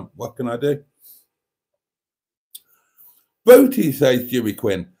restaurant. What can I do? Boaty, says Jimmy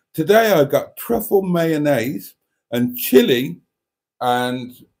Quinn. Today I got truffle mayonnaise and chili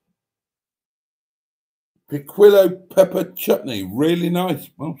and piquillo pepper chutney. Really nice.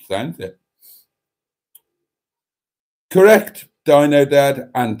 Well, sounds it. Correct, Dino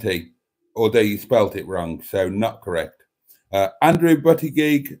Dad, Auntie. Although you spelt it wrong, so not correct. Andrew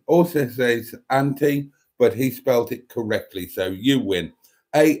Buttygig also says Auntie, but he spelt it correctly, so you win.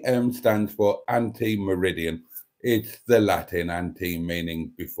 AM stands for anti-meridian. It's the Latin anti,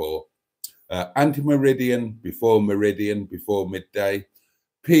 meaning before. Anti-meridian, before midday.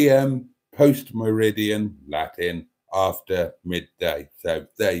 PM, post-meridian, Latin, after midday. So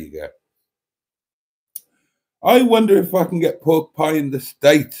there you go. I wonder if I can get pork pie in the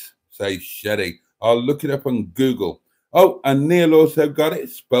States, says Sherry. I'll look it up on Google. Oh, and Neil also got it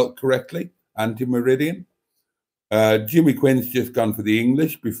spelt correctly, anti-meridian. Jimmy Quinn's just gone for the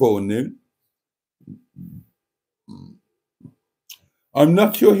English before noon. I'm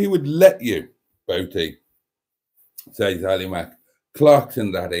not sure he would let you, Boaty, says Ali Mac.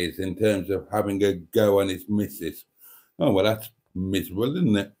 Clarkson, that is, in terms of having a go on his missus. Oh, well, that's miserable,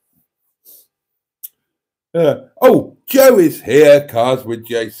 isn't it? Oh, Joe is here, Cars with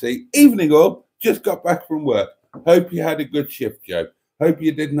JC. Evening all, just got back from work. Hope you had a good shift, Joe. Hope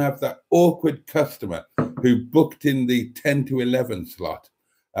you didn't have that awkward customer who booked in the 10 to 11 slot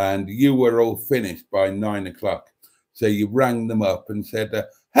and you were all finished by 9 o'clock. So you rang them up and said,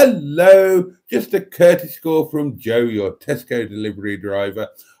 hello, just a courtesy call from Joe, your Tesco delivery driver.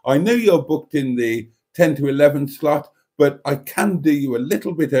 I know you're booked in the 10 to 11 slot, but I can do you a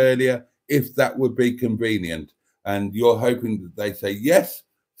little bit earlier if that would be convenient. And you're hoping that they say yes,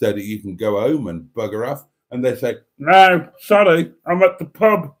 so that you can go home and bugger off. And they say, no, sorry, I'm at the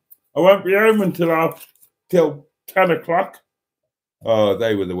pub. I won't be home until 10 o'clock. Oh,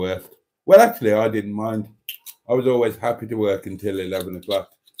 they were the worst. Well, actually, I didn't mind. I was always happy to work until 11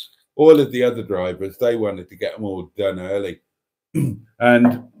 o'clock. All of the other drivers, they wanted to get them all done early.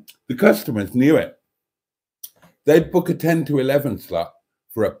 And the customers knew it. They'd book a 10 to 11 slot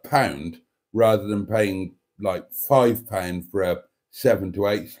for £1 rather than paying like £5 for a 7 to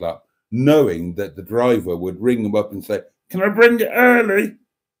 8 slot, knowing that the driver would ring them up and say, can I bring it early?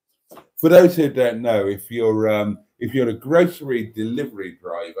 For those who don't know, if you're a grocery delivery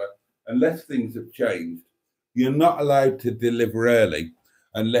driver, unless things have changed, you're not allowed to deliver early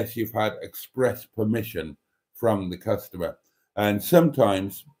unless you've had express permission from the customer. And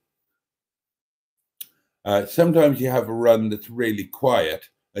sometimes you have a run that's really quiet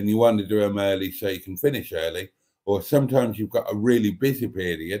and you want to do them early so you can finish early, or sometimes you've got a really busy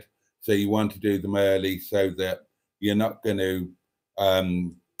period, so you want to do them early so that you're not going to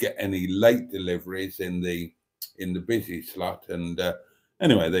get any late deliveries in the busy slot. And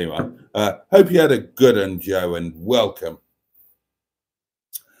anyway, there you are. Hope you had a good one, Joe, and welcome.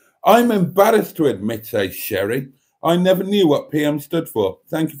 I'm embarrassed to admit, says Sherry, I never knew what PM stood for.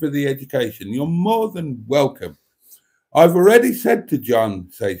 Thank you for the education. You're more than welcome. I've already said to John,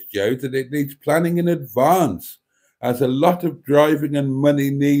 says Joe, that it needs planning in advance, as a lot of driving and money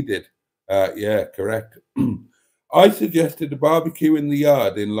needed. Yeah, correct. I suggested a barbecue in the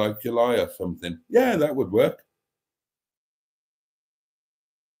yard in like July or something. Yeah, that would work.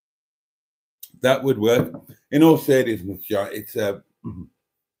 That would work. In all seriousness, John, it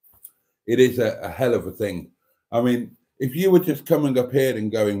is a hell of a thing. I mean, if you were just coming up here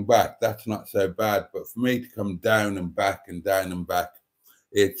and going back, that's not so bad. But for me to come down and back and down and back,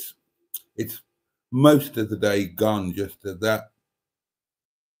 it's most of the day gone just to that.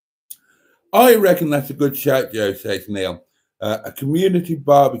 I reckon that's a good shout, Joe, says Neil. A community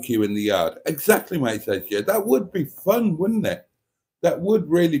barbecue in the yard. Exactly, mate, says Joe. That would be fun, wouldn't it? That would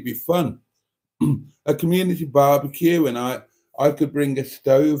really be fun. A community barbecue, and I could bring a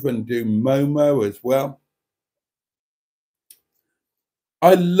stove and do Momo as well.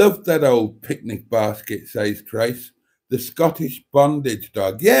 I love that old picnic basket, says Trace. The Scottish bondage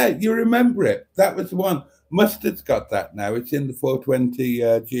dog. Yeah, you remember it. That was the one. Mustard's got that now. It's in the 420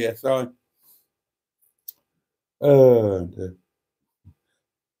 GSI.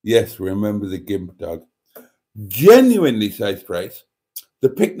 Yes, remember the gimp dog. Genuinely, says Trace. The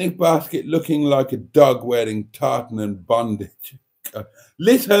picnic basket looking like a dog wearing tartan and bondage.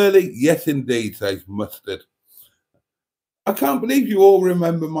 Liz Hurley, yes indeed, says Mustard. I can't believe you all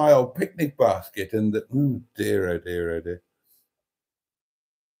remember my old picnic basket and the, oh dear, oh dear, oh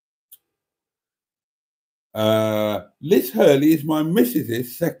dear. Liz Hurley is my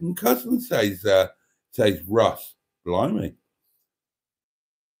missus's second cousin, says Ross. Blimey.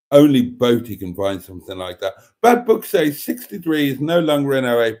 Only Boaty can find something like that. Bad Book says 63 is no longer an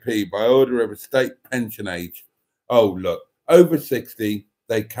OAP by order of a state pension age. Oh, look, over 60,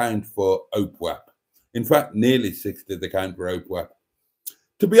 they count for OPWAP. In fact, nearly 60, they count for OPWAP.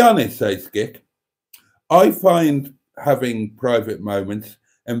 To be honest, says Skick, I find having private moments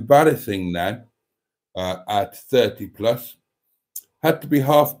embarrassing now at 30 plus. Had to be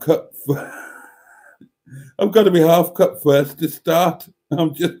half cut. I've got to be half cut first to start.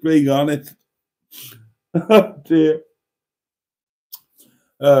 I'm just being honest. Oh, dear.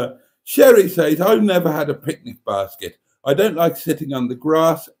 Sherry says, I've never had a picnic basket. I don't like sitting on the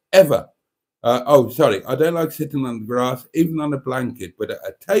grass ever. I don't like sitting on the grass, even on a blanket, but at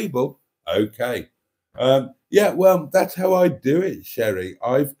a table, okay. Yeah, well, that's how I do it, Sherry.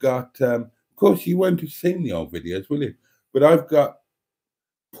 I've got, of course, you won't have seen the old videos, will you? But I've got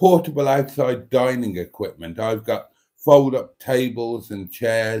portable outside dining equipment. I've got fold-up tables and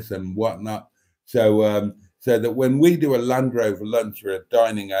chairs and whatnot. So that when we do a Land Rover lunch or a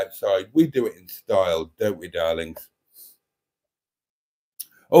dining outside, we do it in style, don't we, darlings?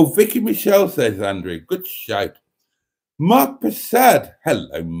 Oh, Vicky Michelle, says Andrew. Good shout. Mark Prasad,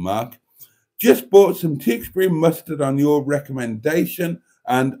 hello Mark, just bought some Tewkesbury mustard on your recommendation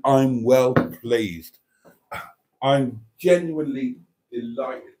and I'm well pleased. I'm genuinely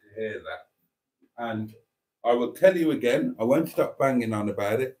delighted to hear that. And I will tell you again, I won't stop banging on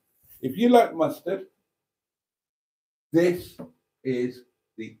about it. If you like mustard, this is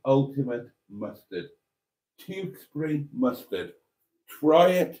the ultimate mustard. Tewkesbury mustard. Try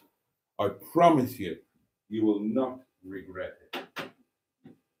it. I promise you, you will not regret it.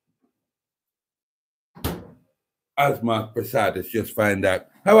 As Mark Prasad has just found out.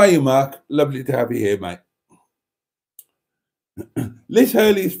 How are you, Mark? Lovely to have you here, mate. Liz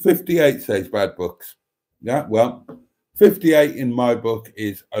Hurley's 58, says Bad Books. Yeah, well, 58 in my book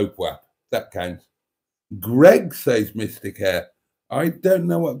is Oprah. That counts. Greg, says Mystic Hair. I don't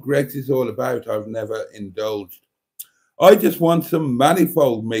know what Greg's is all about. I've never indulged. I just want some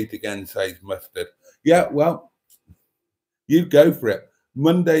manifold meat again, says Mustard. Yeah, well, you go for it.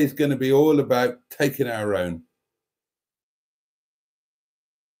 Monday is going to be all about taking our own.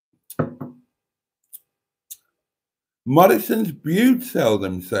 Morrison's Bude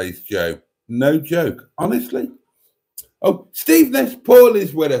seldom, says Joe. No joke. Honestly. Oh, Steve Ness Paul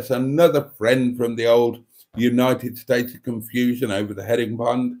is with us, another friend from the old United States of Confusion over the herring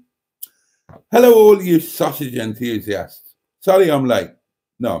pond. Hello, all you sausage enthusiasts. Sorry I'm late.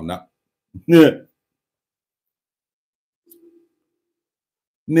 No, I'm not.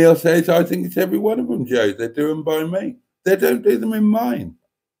 Neil says, I think it's every one of them, Joe. They do them by me. They don't do them in mine.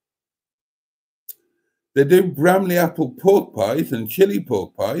 They do Bramley apple pork pies and chili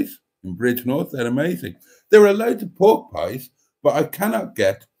pork pies in Bridgnorth. They're amazing. There are loads of pork pies, but I cannot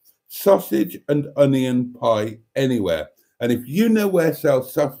get sausage and onion pie anywhere. And if you know where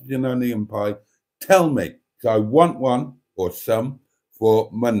sells sausage and onion pie, tell me, because I want one or some for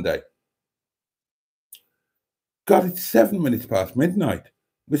Monday. God, it's 7 minutes past midnight.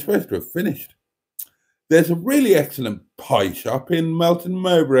 We're supposed to have finished. There's a really excellent pie shop in Melton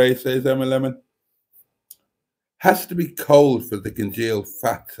Mowbray, says Emma Lemon. Has to be cold for the congealed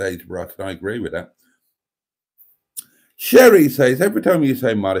fat, says Ross. I agree with that. Sherry says, every time you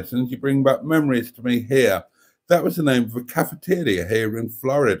say Morrison's, you bring back memories to me here. That was the name of a cafeteria here in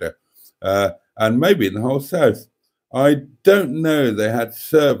Florida, and maybe in the whole South. I don't know. They had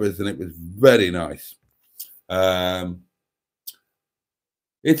servers, and it was very nice.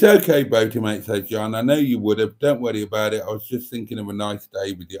 It's okay, Boaty, mate, says John. I know you would have. Don't worry about it. I was just thinking of a nice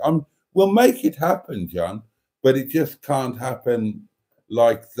day with you. We'll make it happen, John, but it just can't happen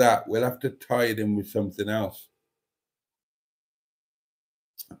like that. We'll have to tie it in with something else.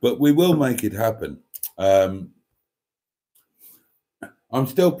 But we will make it happen. I'm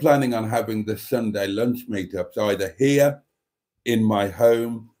still planning on having the Sunday lunch meetups either here in my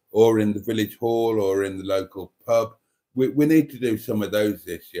home or in the village hall or in the local pub. We need to do some of those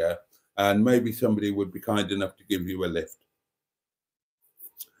this year, and maybe somebody would be kind enough to give you a lift.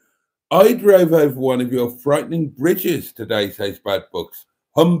 I drove over one of your frightening bridges today, says Bad Books.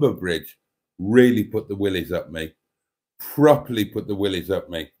 Humber Bridge really put the willies up me. Properly put the willies up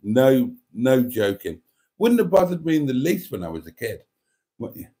me. No joking. Wouldn't have bothered me in the least when I was a kid.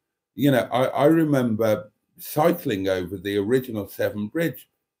 You know, I remember cycling over the original Severn Bridge.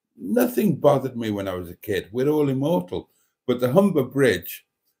 Nothing bothered me when I was a kid. We're all immortal. But the Humber Bridge,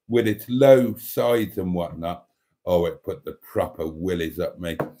 with its low sides and whatnot, oh, it put the proper willies up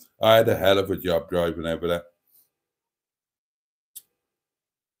me. I had a hell of a job driving over there.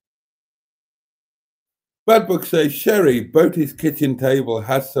 Bad Book says, Sherry, Boaty's kitchen table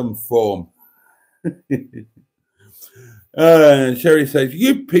has some form. Sherry says,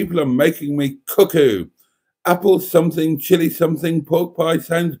 you people are making me cuckoo. Apple something, chili something, pork pie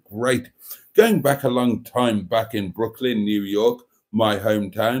sounds great. Going back a long time back in Brooklyn, New York, my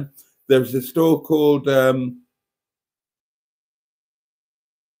hometown, there was a store called God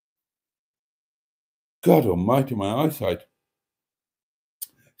almighty, my eyesight.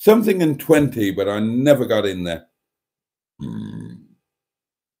 Something in 20, but I never got in there.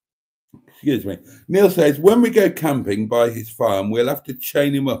 Excuse me. Neil says, when we go camping by his farm, we'll have to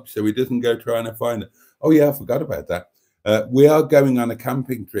chain him up so he doesn't go trying to find it. Oh, yeah, I forgot about that. We are going on a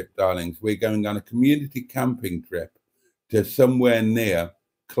camping trip, darlings. We're going on a community camping trip to somewhere near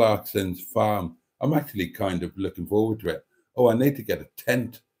Clarkson's farm. I'm actually kind of looking forward to it. Oh, I need to get a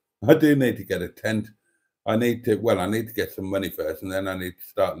tent. I do need to get a tent. I need to get some money first, and then I need to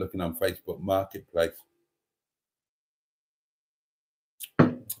start looking on Facebook Marketplace.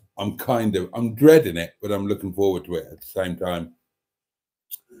 I'm dreading it, but I'm looking forward to it at the same time.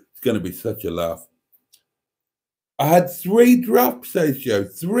 It's going to be such a laugh. I had 3 drops, says Joe.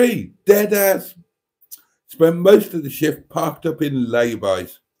 3 dead ass. Spent most of the shift parked up in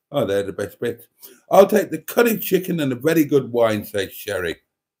laybys. Oh, they're the best bits. I'll take the curry chicken and a very good wine, says Sherry.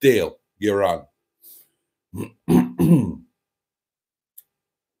 Deal. You're on.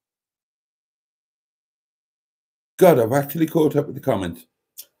 God, I've actually caught up with the comments.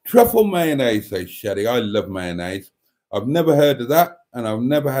 Truffle mayonnaise, says Sherry. I love mayonnaise. I've never heard of that, and I've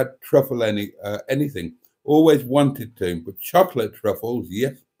never had truffle anything. Always wanted to, but chocolate truffles,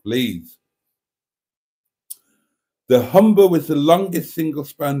 yes, please. The Humber was the longest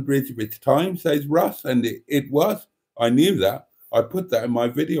single-span bridge of its time, says Ross, and it was. I knew that. I put that in my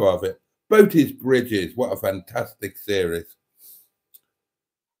video of it. Boaty's Bridges, what a fantastic series.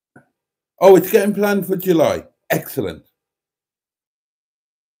 Oh, it's getting planned for July. Excellent.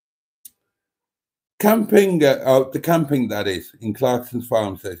 Camping, the camping that is, in Clarkson's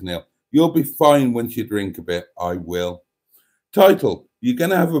Farm, says Neil. You'll be fine once you drink a bit. I will. Title, you're going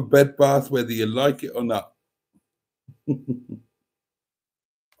to have a bed bath whether you like it or not.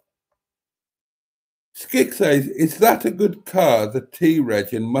 Skick says, is that a good car, the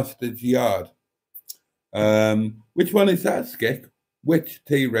T-Reg in Mustard's yard? Which one is that, Skick? Which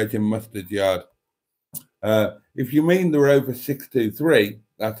T-Reg in Mustard's yard? If you mean the Rover 623,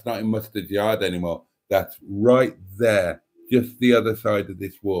 that's not in Mustard's yard anymore. That's right there, just the other side of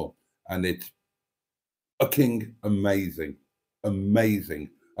this wall. And it's fucking amazing. Amazing.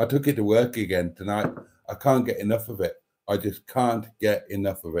 I took it to work again tonight. I can't get enough of it. I just can't get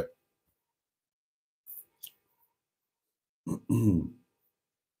enough of it.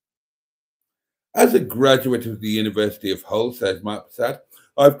 As a graduate of the University of Hull, says Mark Passad,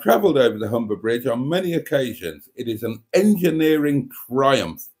 I've travelled over the Humber Bridge on many occasions. It is an engineering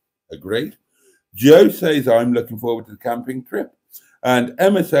triumph. Agreed. Joe says, I'm looking forward to the camping trip. And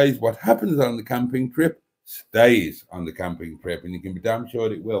Emma says, what happens on the camping trip stays on the camping trip. And you can be damn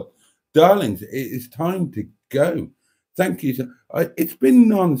sure it will. Darlings, it is time to go. Thank you. It's been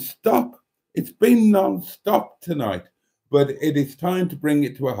non-stop. It's been non-stop tonight. But it is time to bring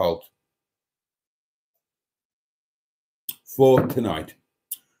it to a halt for tonight.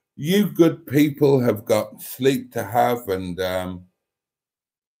 You good people have got sleep to have, and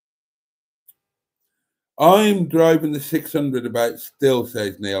I'm driving the 600 about still,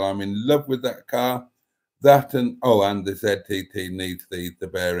 says Neil. I'm in love with that car. That and the ZTT needs the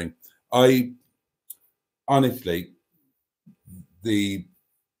bearing. I honestly, I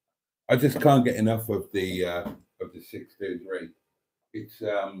just can't get enough of the 623. It's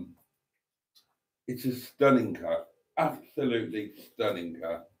a stunning car, absolutely stunning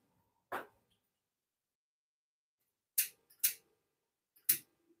car.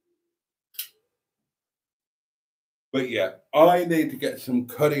 But yeah, I need to get some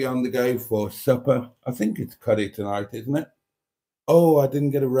curry on the go for supper. I think it's curry tonight, isn't it? Oh, I didn't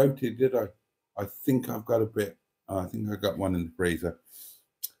get a roti, did I? I think I've got a bit. I think I got one in the freezer.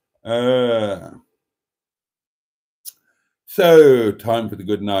 So, time for the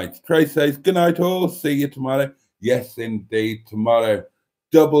good night. Trace says, good night all. See you tomorrow. Yes, indeed, tomorrow.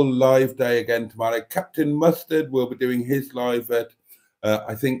 Double live day again tomorrow. Captain Mustard will be doing his live at,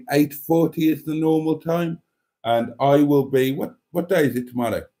 I think, 8:40 is the normal time. And I will be, what day is it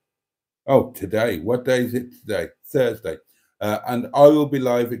tomorrow? Oh, today. What day is it today? Thursday. And I will be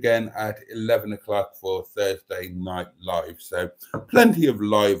live again at 11 o'clock for Thursday night live. So plenty of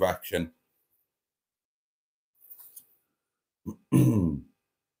live action. Good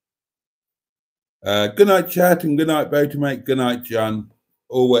night, chat, and good night, Boaty, mate. Good night, John.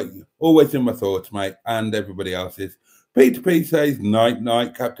 Always in my thoughts, mate, and everybody else's. Peter P says, night,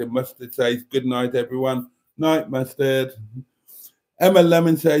 night. Captain Mustard says, good night, everyone. Night, Mustard. Emma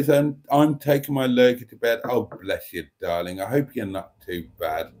Lemon says, I'm taking my lurgy to bed. Oh, bless you, darling. I hope you're not too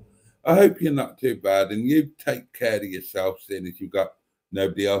bad. I hope you're not too bad. And you take care of yourself, seeing as you've got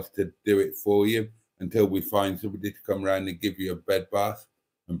nobody else to do it for you until we find somebody to come around and give you a bed bath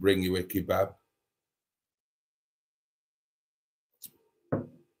and bring you a kebab.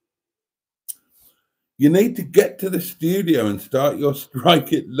 You need to get to the studio and start your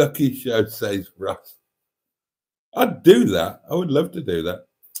Strike It Lucky show, says Russ. I'd do that. I would love to do that.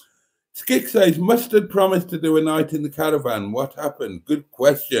 Skick says, Mustard promised to do a night in the caravan. What happened? Good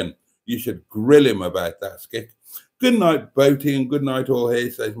question. You should grill him about that, Skick. Good night, Boaty, and good night all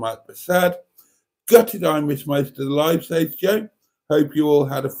here, says Mike Passad. Gutted I missed most of the live, says Joe. Hope you all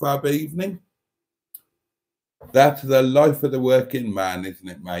had a fab evening. That's the life of the working man, isn't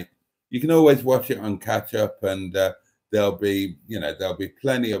it, mate? You can always watch it on catch up, and there'll be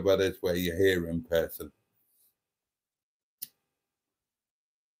plenty of others where you hear in person.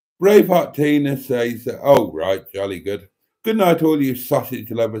 Braveheart Tina says, oh, right, jolly good. Good night, all you sausage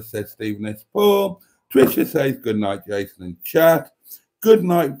lovers, says Stephen S. Paul. Trisha says, good night, Jason and chat. Good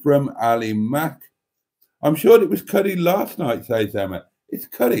night from Ali Mack. I'm sure it was curry last night, says Emma. It's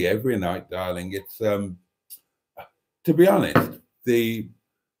curry every night, darling. It's, to be honest, the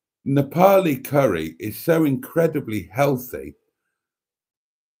Nepali curry is so incredibly healthy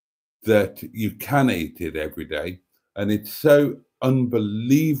that you can eat it every day. And it's so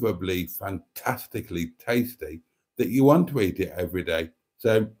unbelievably, fantastically tasty that you want to eat it every day.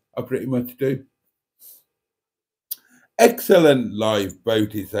 So I pretty much do. Excellent live,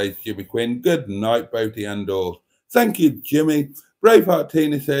 Boaty, says Jimmy Quinn. Good night, Boaty and all. Thank you, Jimmy. Braveheart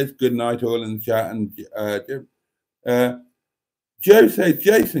Tina says, good night, all in the chat. And Joe says,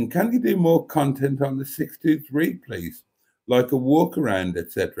 Jason, can you do more content on the 623, please? Like a walk around,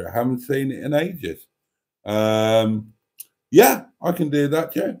 etc. Haven't seen it in ages. Yeah, I can do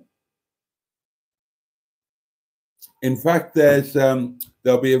that, Joe. In fact, there'll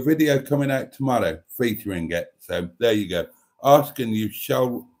be a video coming out tomorrow featuring it. So there you go. Ask and you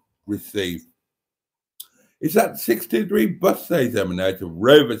shall receive. Is that 623 bus, says Emma? No, it's a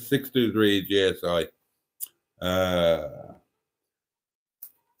Rover 623 GSI.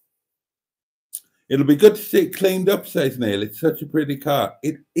 It'll be good to see it cleaned up, says Neil. It's such a pretty car.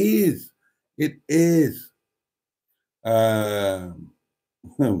 It is. It is. Oh,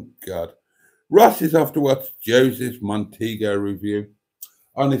 God. Ross is off to watch Joseph's Montego review.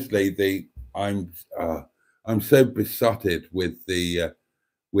 Honestly, I'm so besotted with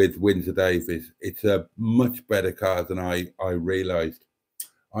with Windsor Davies. It's a much better car than I realised.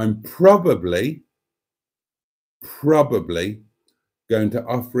 I'm probably going to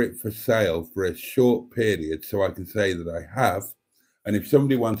offer it for sale for a short period so I can say that I have. And if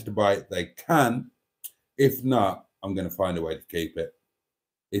somebody wants to buy it, they can. If not, I'm going to find a way to keep it.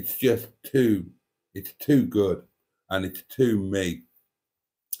 It's just too good and it's too me.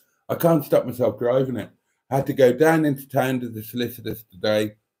 I can't stop myself driving it. I had to go down into town to the solicitors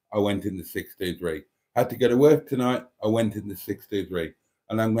today. I went in the 623. Had to go to work tonight. I went in the 623.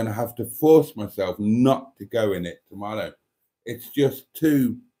 And I'm going to have to force myself not to go in it tomorrow. It's just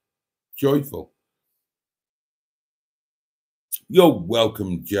too joyful. You're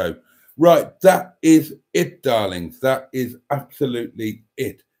welcome, Joe. Right, that is it, darlings. That is absolutely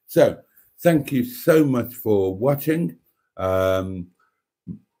it. So thank you so much for watching.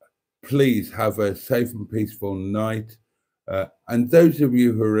 Please have a safe and peaceful night. And those of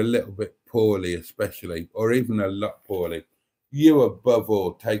you who are a little bit poorly, especially, or even a lot poorly, you above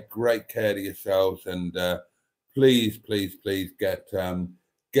all, take great care of yourselves and please get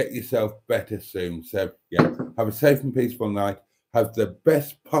yourself better soon. So yeah, have a safe and peaceful night. Have the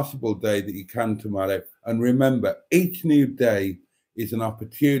best possible day that you can tomorrow. And remember, each new day is an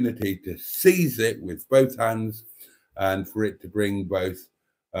opportunity to seize it with both hands and for it to bring both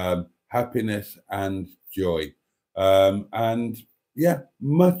happiness and joy. And yeah,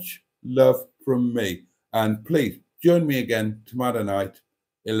 much love from me. And please join me again tomorrow night,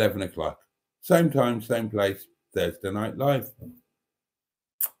 11 o'clock. Same time, same place, Thursday Night Live.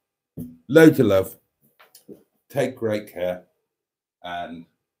 Loads of love. Take great care and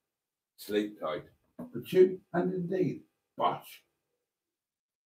sleep tight. But you, and indeed, bosh.